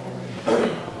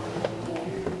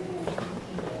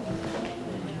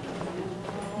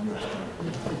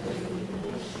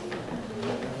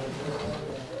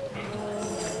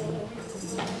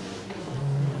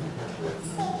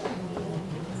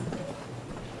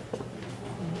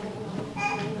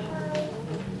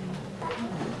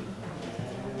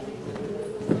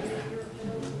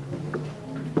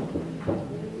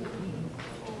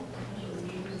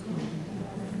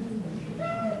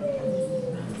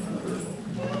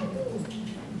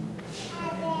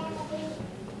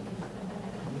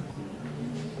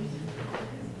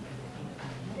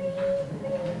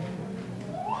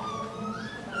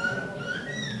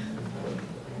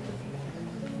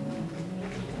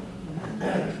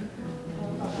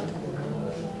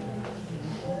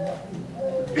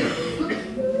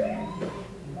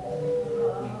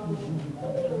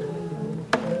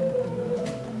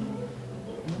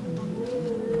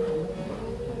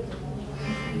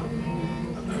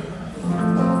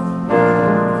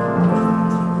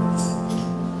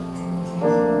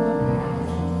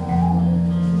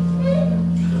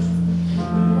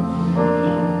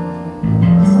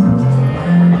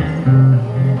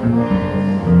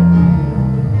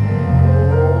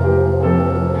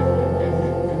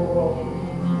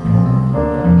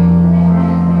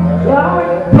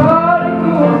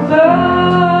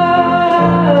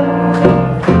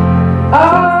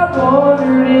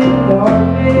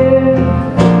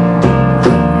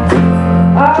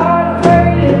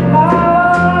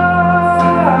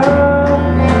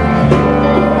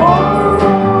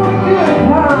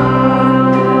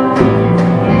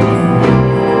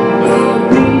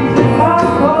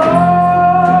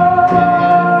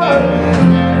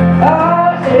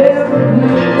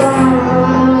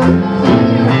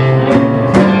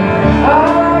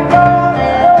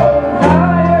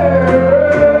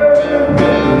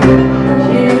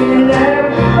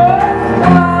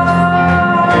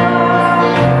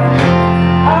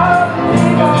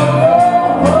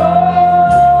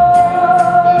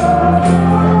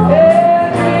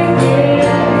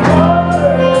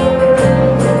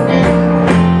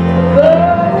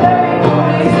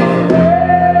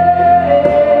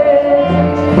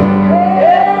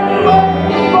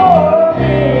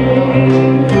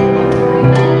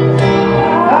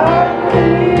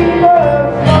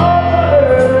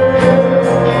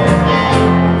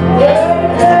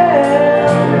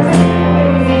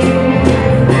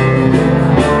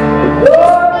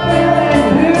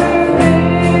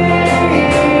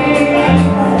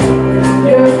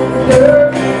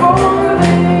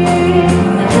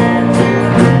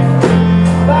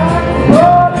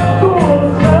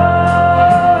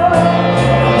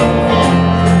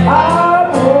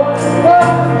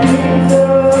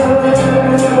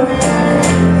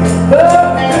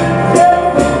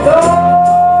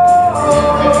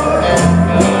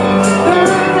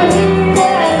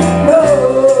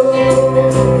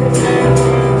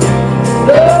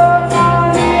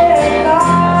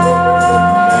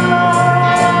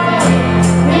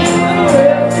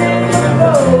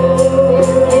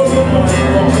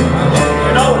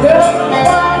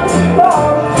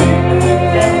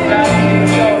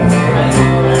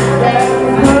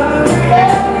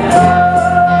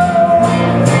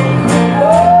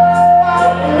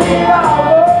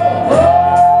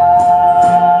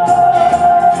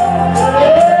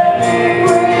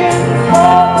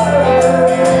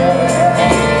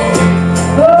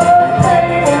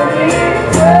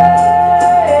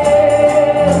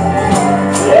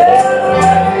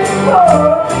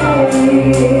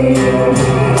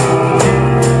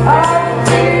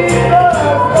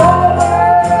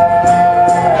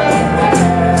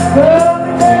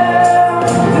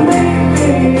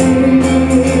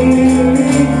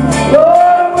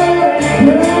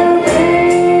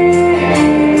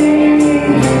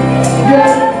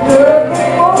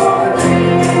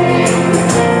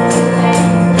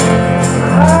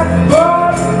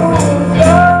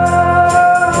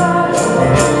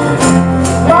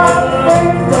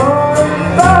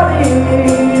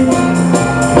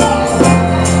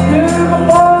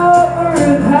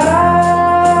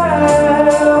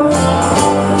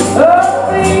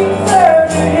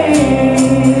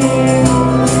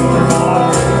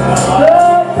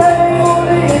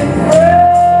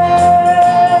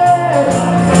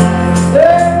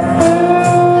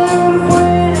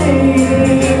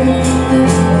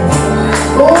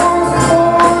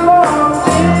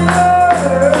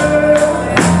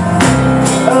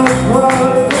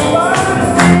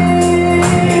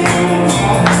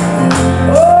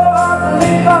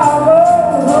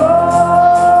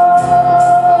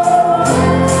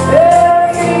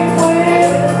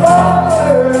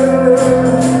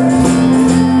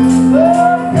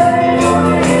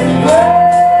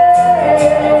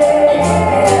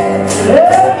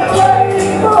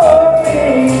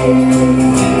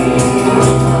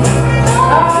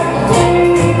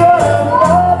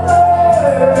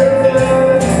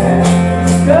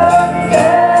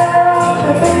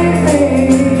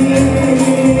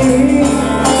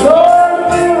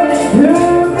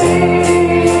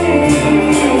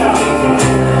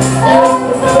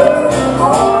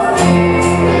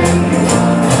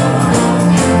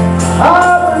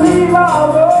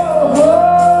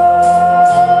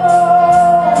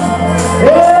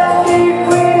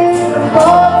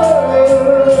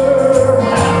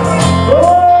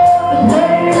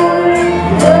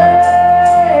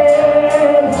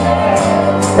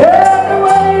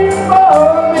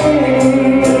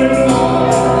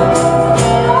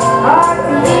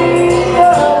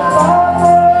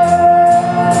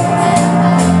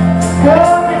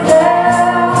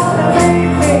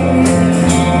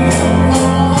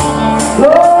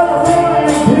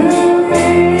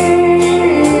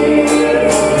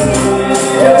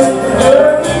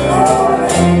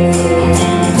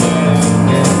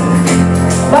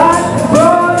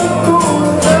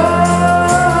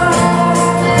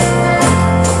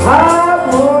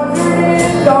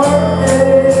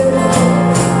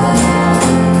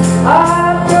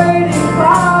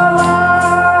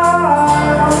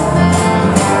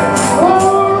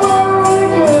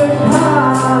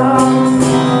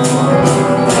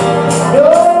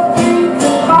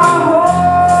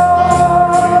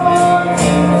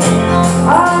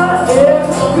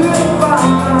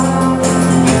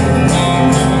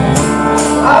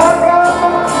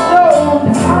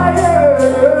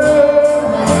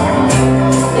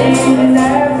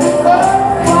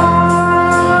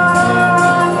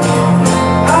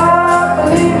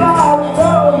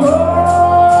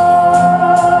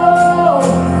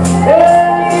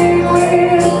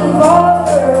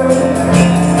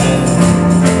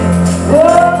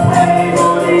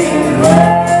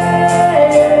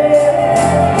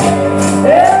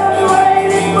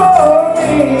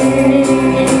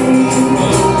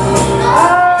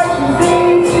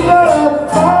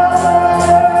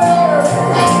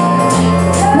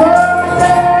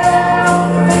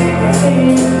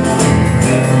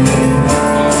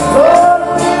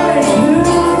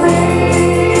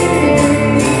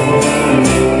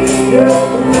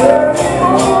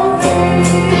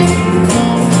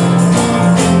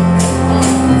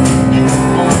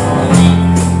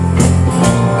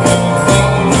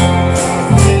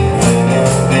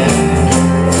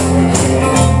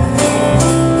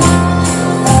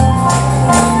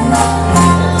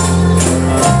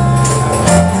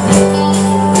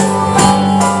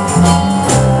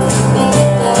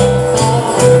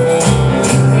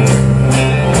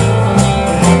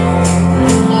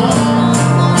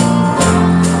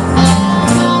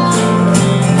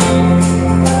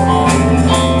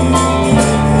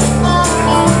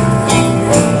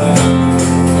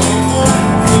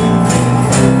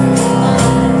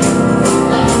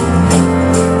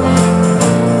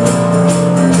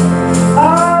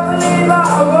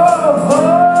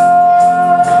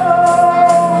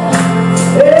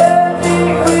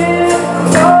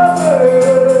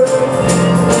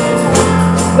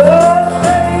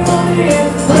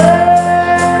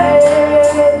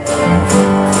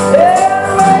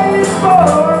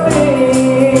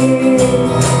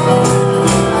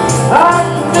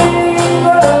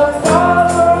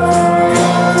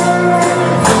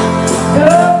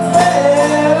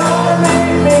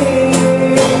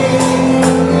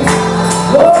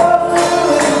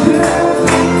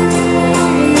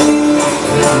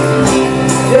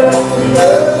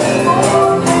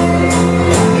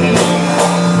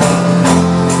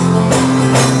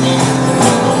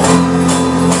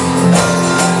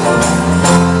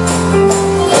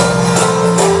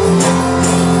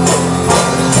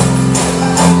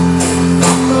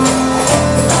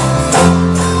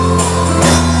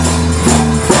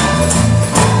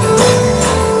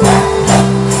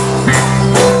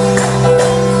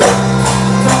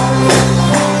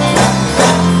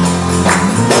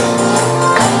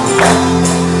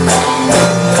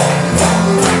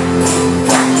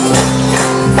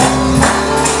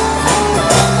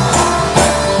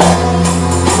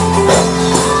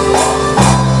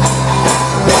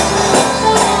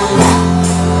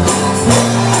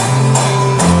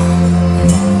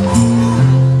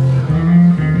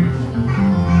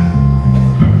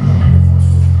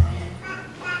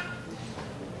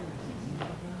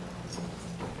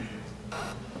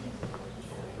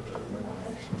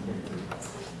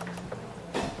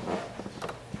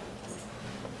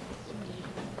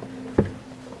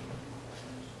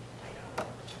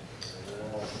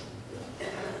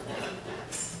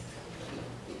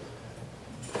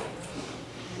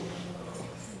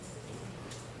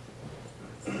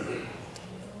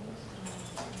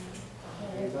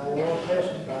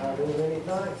 Do anything.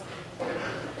 I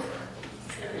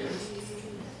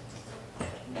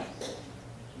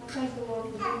thank the Lord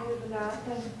for being here tonight.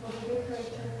 Thank you for the good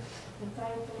preacher. And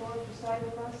thank the Lord for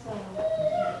saving my son.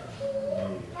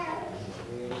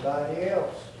 Anybody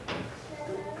else?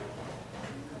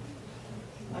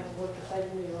 Thank the Lord for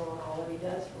saving me on all that he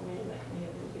does for me and making me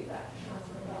able to be back.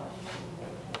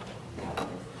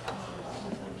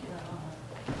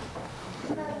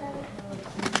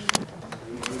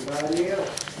 Anybody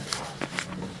else?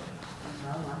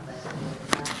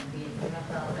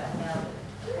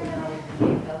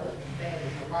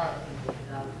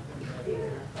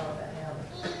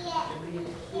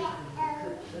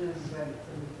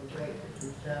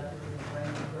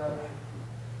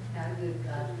 How good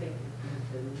God's people is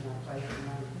to me, I pray for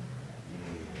my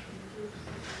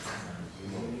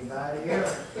Anybody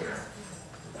else?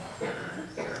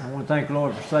 I want to thank the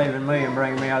Lord for saving me and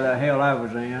bringing me out of that hell I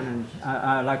was in. And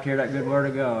I like to hear that good word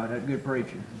of God, that good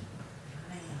preaching.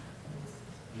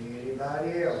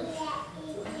 Anybody else?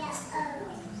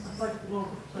 Thank the Lord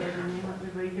for saving me.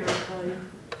 Let me be here today.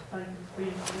 Thank you for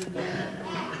being good to me.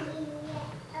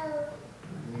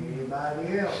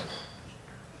 Anybody else?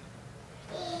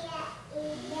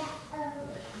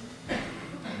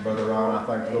 Brother Ron, I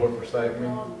thank the Lord for saving me.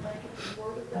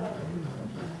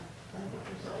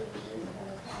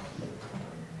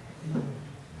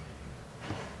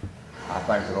 I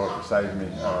thank the Lord for saving me.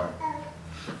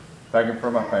 Thank Him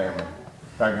for my family.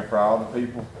 Thank Him for all the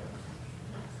people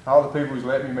who's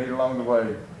let me meet along the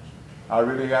way. I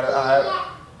really got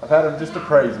I've had just a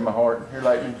praise in my heart here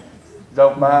lately. He's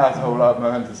opened my eyes a whole lot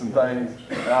more into some things,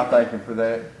 and I thank Him for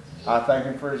that. I thank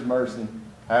Him for His mercy.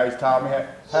 How He's taught me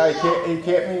how He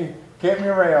kept me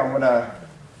around when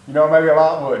maybe a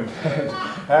lot wouldn't.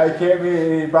 How He kept me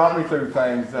and He brought me through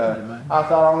things. I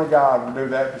thought only God would do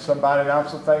that for somebody, and I'm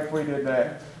so thankful He did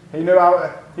that. He knew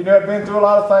I'd been through a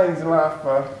lot of things in life,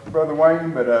 Brother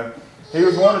Wayne, but He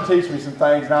was wanting to teach me some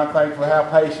things, and I'm thankful how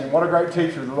patient. What a great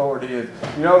teacher the Lord is.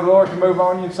 The Lord can move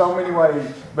on you in so many ways,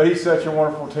 but He's such a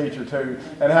wonderful teacher too.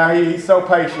 And how He's so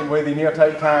patient with you, and He'll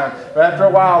take time. But after a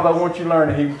while, though, once you learn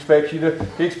it, He expects you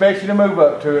to move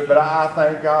up to it. But I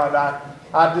thank God.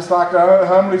 I'd just like to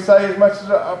humbly say as much as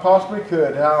I possibly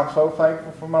could how I'm so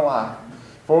thankful for my life.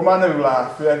 For my new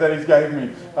life that He's gave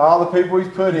me. All the people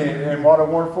He's put in, and what a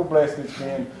wonderful blessing it's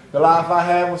been. The life I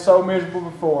had was so miserable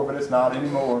before, but it's not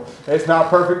anymore. It's not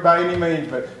perfect by any means,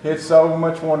 but it's so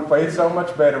much wonderful. It's so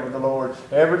much better with the Lord.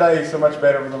 Every day is so much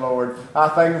better with the Lord. I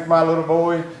thank Him for my little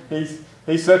boy.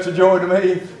 He's such a joy to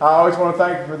me. I always want to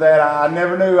thank Him for that. I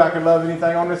never knew I could love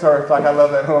anything on this earth like I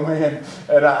love that little man.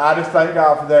 And I just thank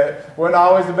God for that. Wasn't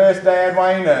always the best dad,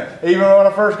 Wayne. Even when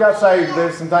I first got saved,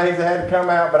 there's some things that had to come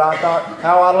out, but I thought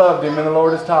how I loved Him, and the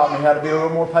Lord has taught me how to be a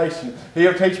little more patient.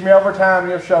 He'll teach me over time.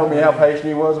 He'll show me how patient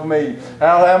He was with me.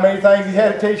 How many things He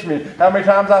had to teach me. How many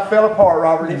times I fell apart,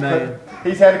 Robert.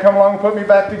 He's had to come along and put me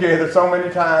back together so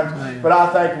many times. Amen. But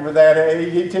I thank Him for that.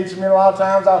 He teaches me a lot of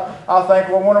times. I'll think,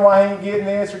 well, I wonder why He ain't getting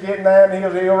this or getting that, and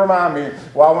He'll remind me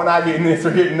why wasn't I getting this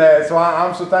or getting that. So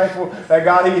I'm so thankful that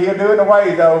God, He'll do it in a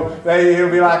way, though, that He'll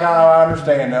be like, oh, I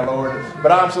understand that, Lord.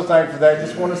 But I'm so thankful for that.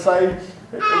 Just want to say,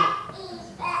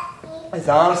 as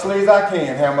honestly as I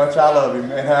can, how much I love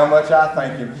Him and how much I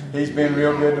thank Him. He's been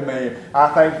real good to me. I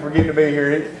thank Him for getting to be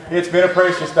here. It's been a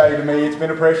precious day to me. It's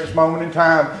been a precious moment in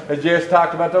time. As Jess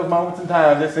talked about those moments in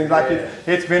time, it seems like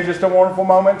it's been just a wonderful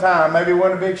moment in time. Maybe it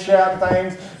wasn't a big shout and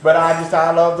things, but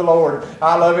I love the Lord.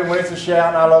 I love Him when it's a shout,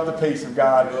 and I love the peace of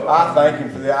God. I thank Him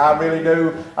for that. I really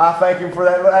do. I thank Him for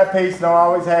that peace, and I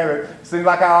always have it. It seems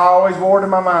like I always wore it in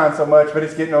my mind so much, but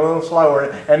it's getting a little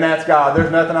slower, and that's God.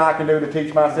 There's nothing I can do to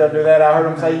teach myself to do that. I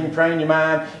heard Him say you can train your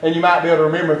mind, and you might be able to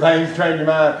remember things, train your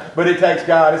mind, but it takes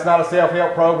God. It's not a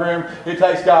self-help program. It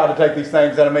takes God to take these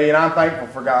things out of me, and I'm thankful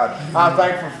for God. I'm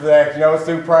thankful for that. It's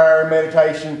through prayer and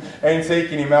meditation and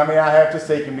seeking Him. I mean, I have to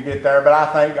seek Him to get there, but I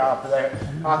thank God for that.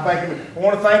 I thank Him. I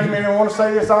want to thank Him, and I want to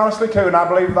say this honestly too, and I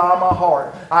believe with all my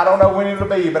heart. I don't know when it'll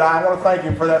be, but I want to thank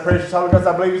Him for that precious Holy Ghost.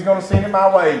 I believe He's going to send it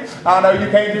my way. I know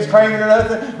you can't just claim it or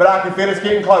nothing, but I can feel it's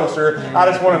getting closer. I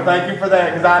just want to thank Him for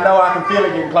that, because I know I can feel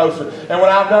it getting closer. And when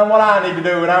I've done what I need to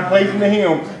do, and I'm pleasing to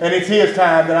Him, and it's His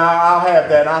time, then I'll have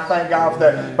that. And I thank God for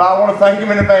that. But I want to thank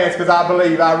Him in advance, because I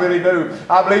believe, I really do.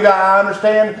 I believe I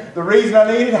understand the reason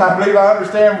I need it. I believe I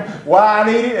understand why I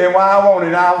need it and why I want it.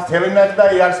 And I was telling Him that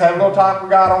today. I just had a little talk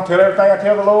with God. I don't tell everything I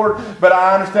tell the Lord, but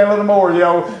I understand a little more,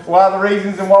 why the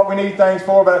reasons and what we need things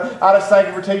for. But I just thank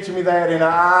Him for teaching me that. And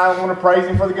I want to praise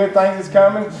Him for the good things that's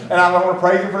coming. And I want to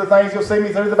praise Him for the things He'll see me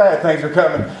through the bad things that are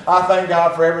coming. I thank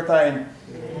God for everything.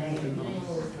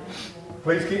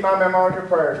 please keep my memory in your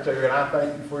prayers too, and I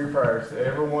thank you for your prayers.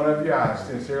 Every one of you, I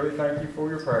sincerely thank you for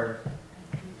your prayers.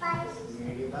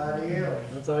 Anybody else?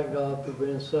 I thank God for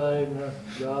being saved, and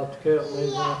God's kept me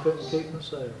when I couldn't keep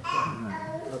myself.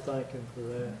 I thank Him for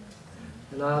that.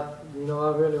 And I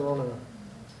really want to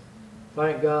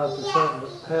thank God for something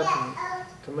that happened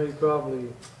to me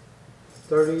probably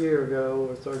 30 years ago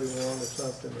or 31 or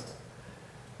something.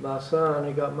 My son,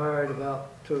 he got married about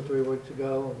 2 or 3 weeks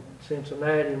ago in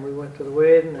Cincinnati, and we went to the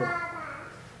wedding, and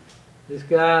this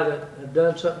guy that had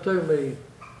done something to me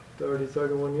 30,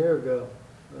 31 years ago,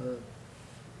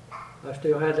 I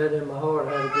still had that in my heart.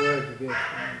 I had a grudge against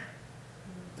him.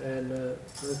 And there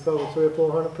was probably 300 or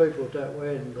 400 people at that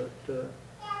wedding, but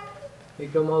he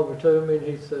come over to me and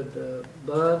he said,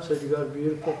 Bun, said, you got a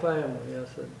beautiful family. I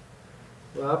said,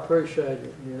 well, I appreciate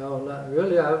it, and I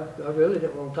really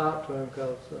didn't want to talk to him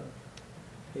because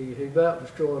he about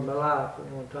destroyed my life at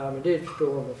one time. He did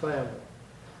destroy my family.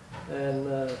 And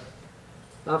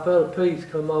I felt a peace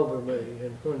come over me.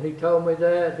 And when he told me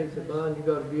that, he said, Bun, you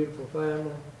got a beautiful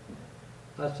family.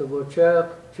 I said, well, Chuck,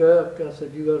 I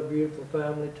said, you got a beautiful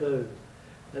family too.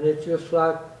 And it's just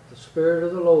like the Spirit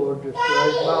of the Lord just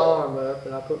raised my arm up,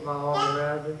 and I put my arm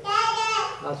around him.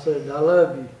 I said, I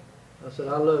love you. I said,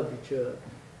 I love you, Chuck.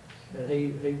 And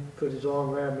he put his arm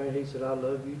around me and he said, I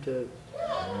love you too.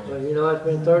 But it's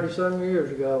been 30-some years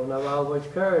ago, and I've always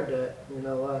carried that,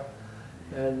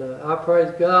 I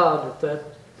praise God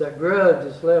that grudge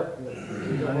has left me,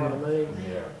 you know what I mean?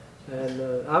 Yeah.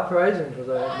 And I praise Him for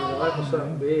that, that was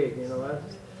something big,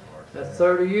 that's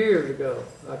 30 years ago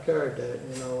I carried that,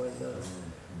 and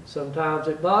sometimes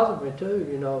it bothers me too,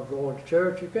 going to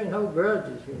church. You can't hold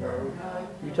grudges,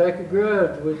 You take a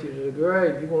grudge with you to the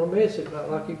grave, you're going to miss it, not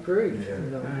like He preached,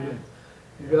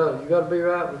 You got to be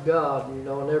right with God, in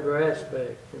every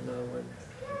aspect,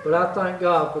 But I thank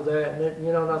God for that,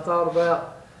 and I thought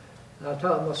about,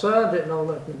 my son didn't know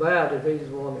nothing about it. He's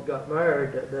the one that got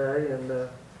married that day, and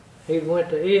he went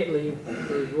to Italy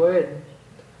for his wedding,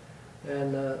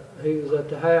 and he was at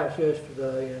the house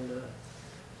yesterday, and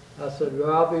I said,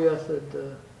 Robbie, I said,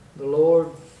 the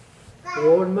Lord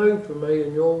moved for me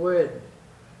in your wedding.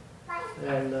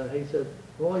 And he said,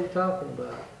 what are you talking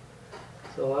about?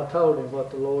 So I told him what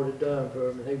the Lord had done for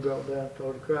him, and he broke down and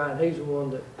started crying. He's the one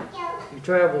that, he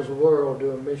travels the world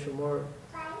doing mission work.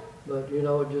 But,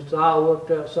 it just all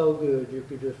worked out so good. You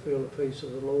could just feel the peace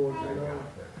of the Lord,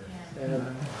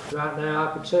 And right now,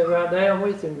 I could sit right down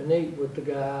with him and eat with the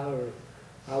guy, or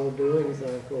I would do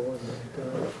anything for him.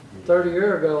 But, 30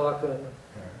 years ago, I couldn't.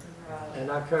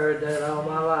 And I carried that all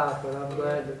my life, but I'm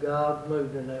glad that God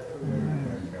moved in that for me.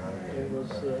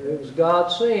 It was God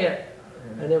sent,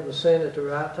 and it was sent at the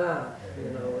right time.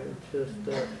 It was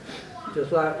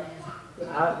just like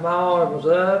my arm was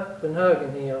up and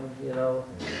hugging him,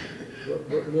 But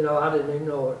I didn't even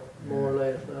know it, more or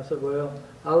less. And I said, well,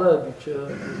 I love you, Chuck.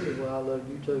 He said, well, I love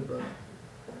you too, brother.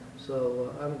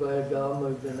 So I'm glad God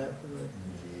moved in that for me.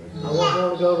 I wouldn't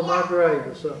want to go to my grave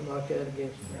or something like that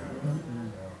against me.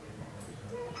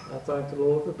 I thank the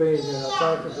Lord for being here, and I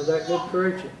thank Him for that good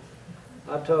preaching.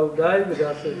 I told David,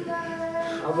 I said,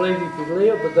 I believe if you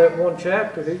live with that one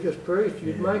chapter he just preached,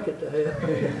 you'd make it to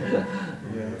heaven.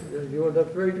 You wouldn't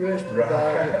have to read the rest of the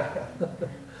Bible.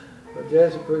 But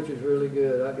Jesse preaches really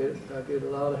good. I get a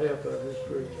lot of help out of his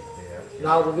preaching. And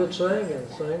all the good singing.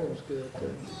 The singing was good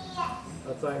too.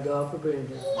 I thank God for being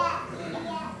here.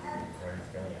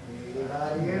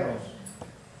 Anybody else?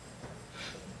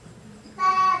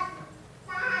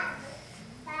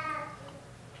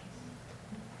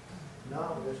 No,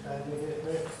 this time you get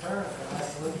this turn, so I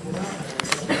can look it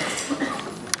up.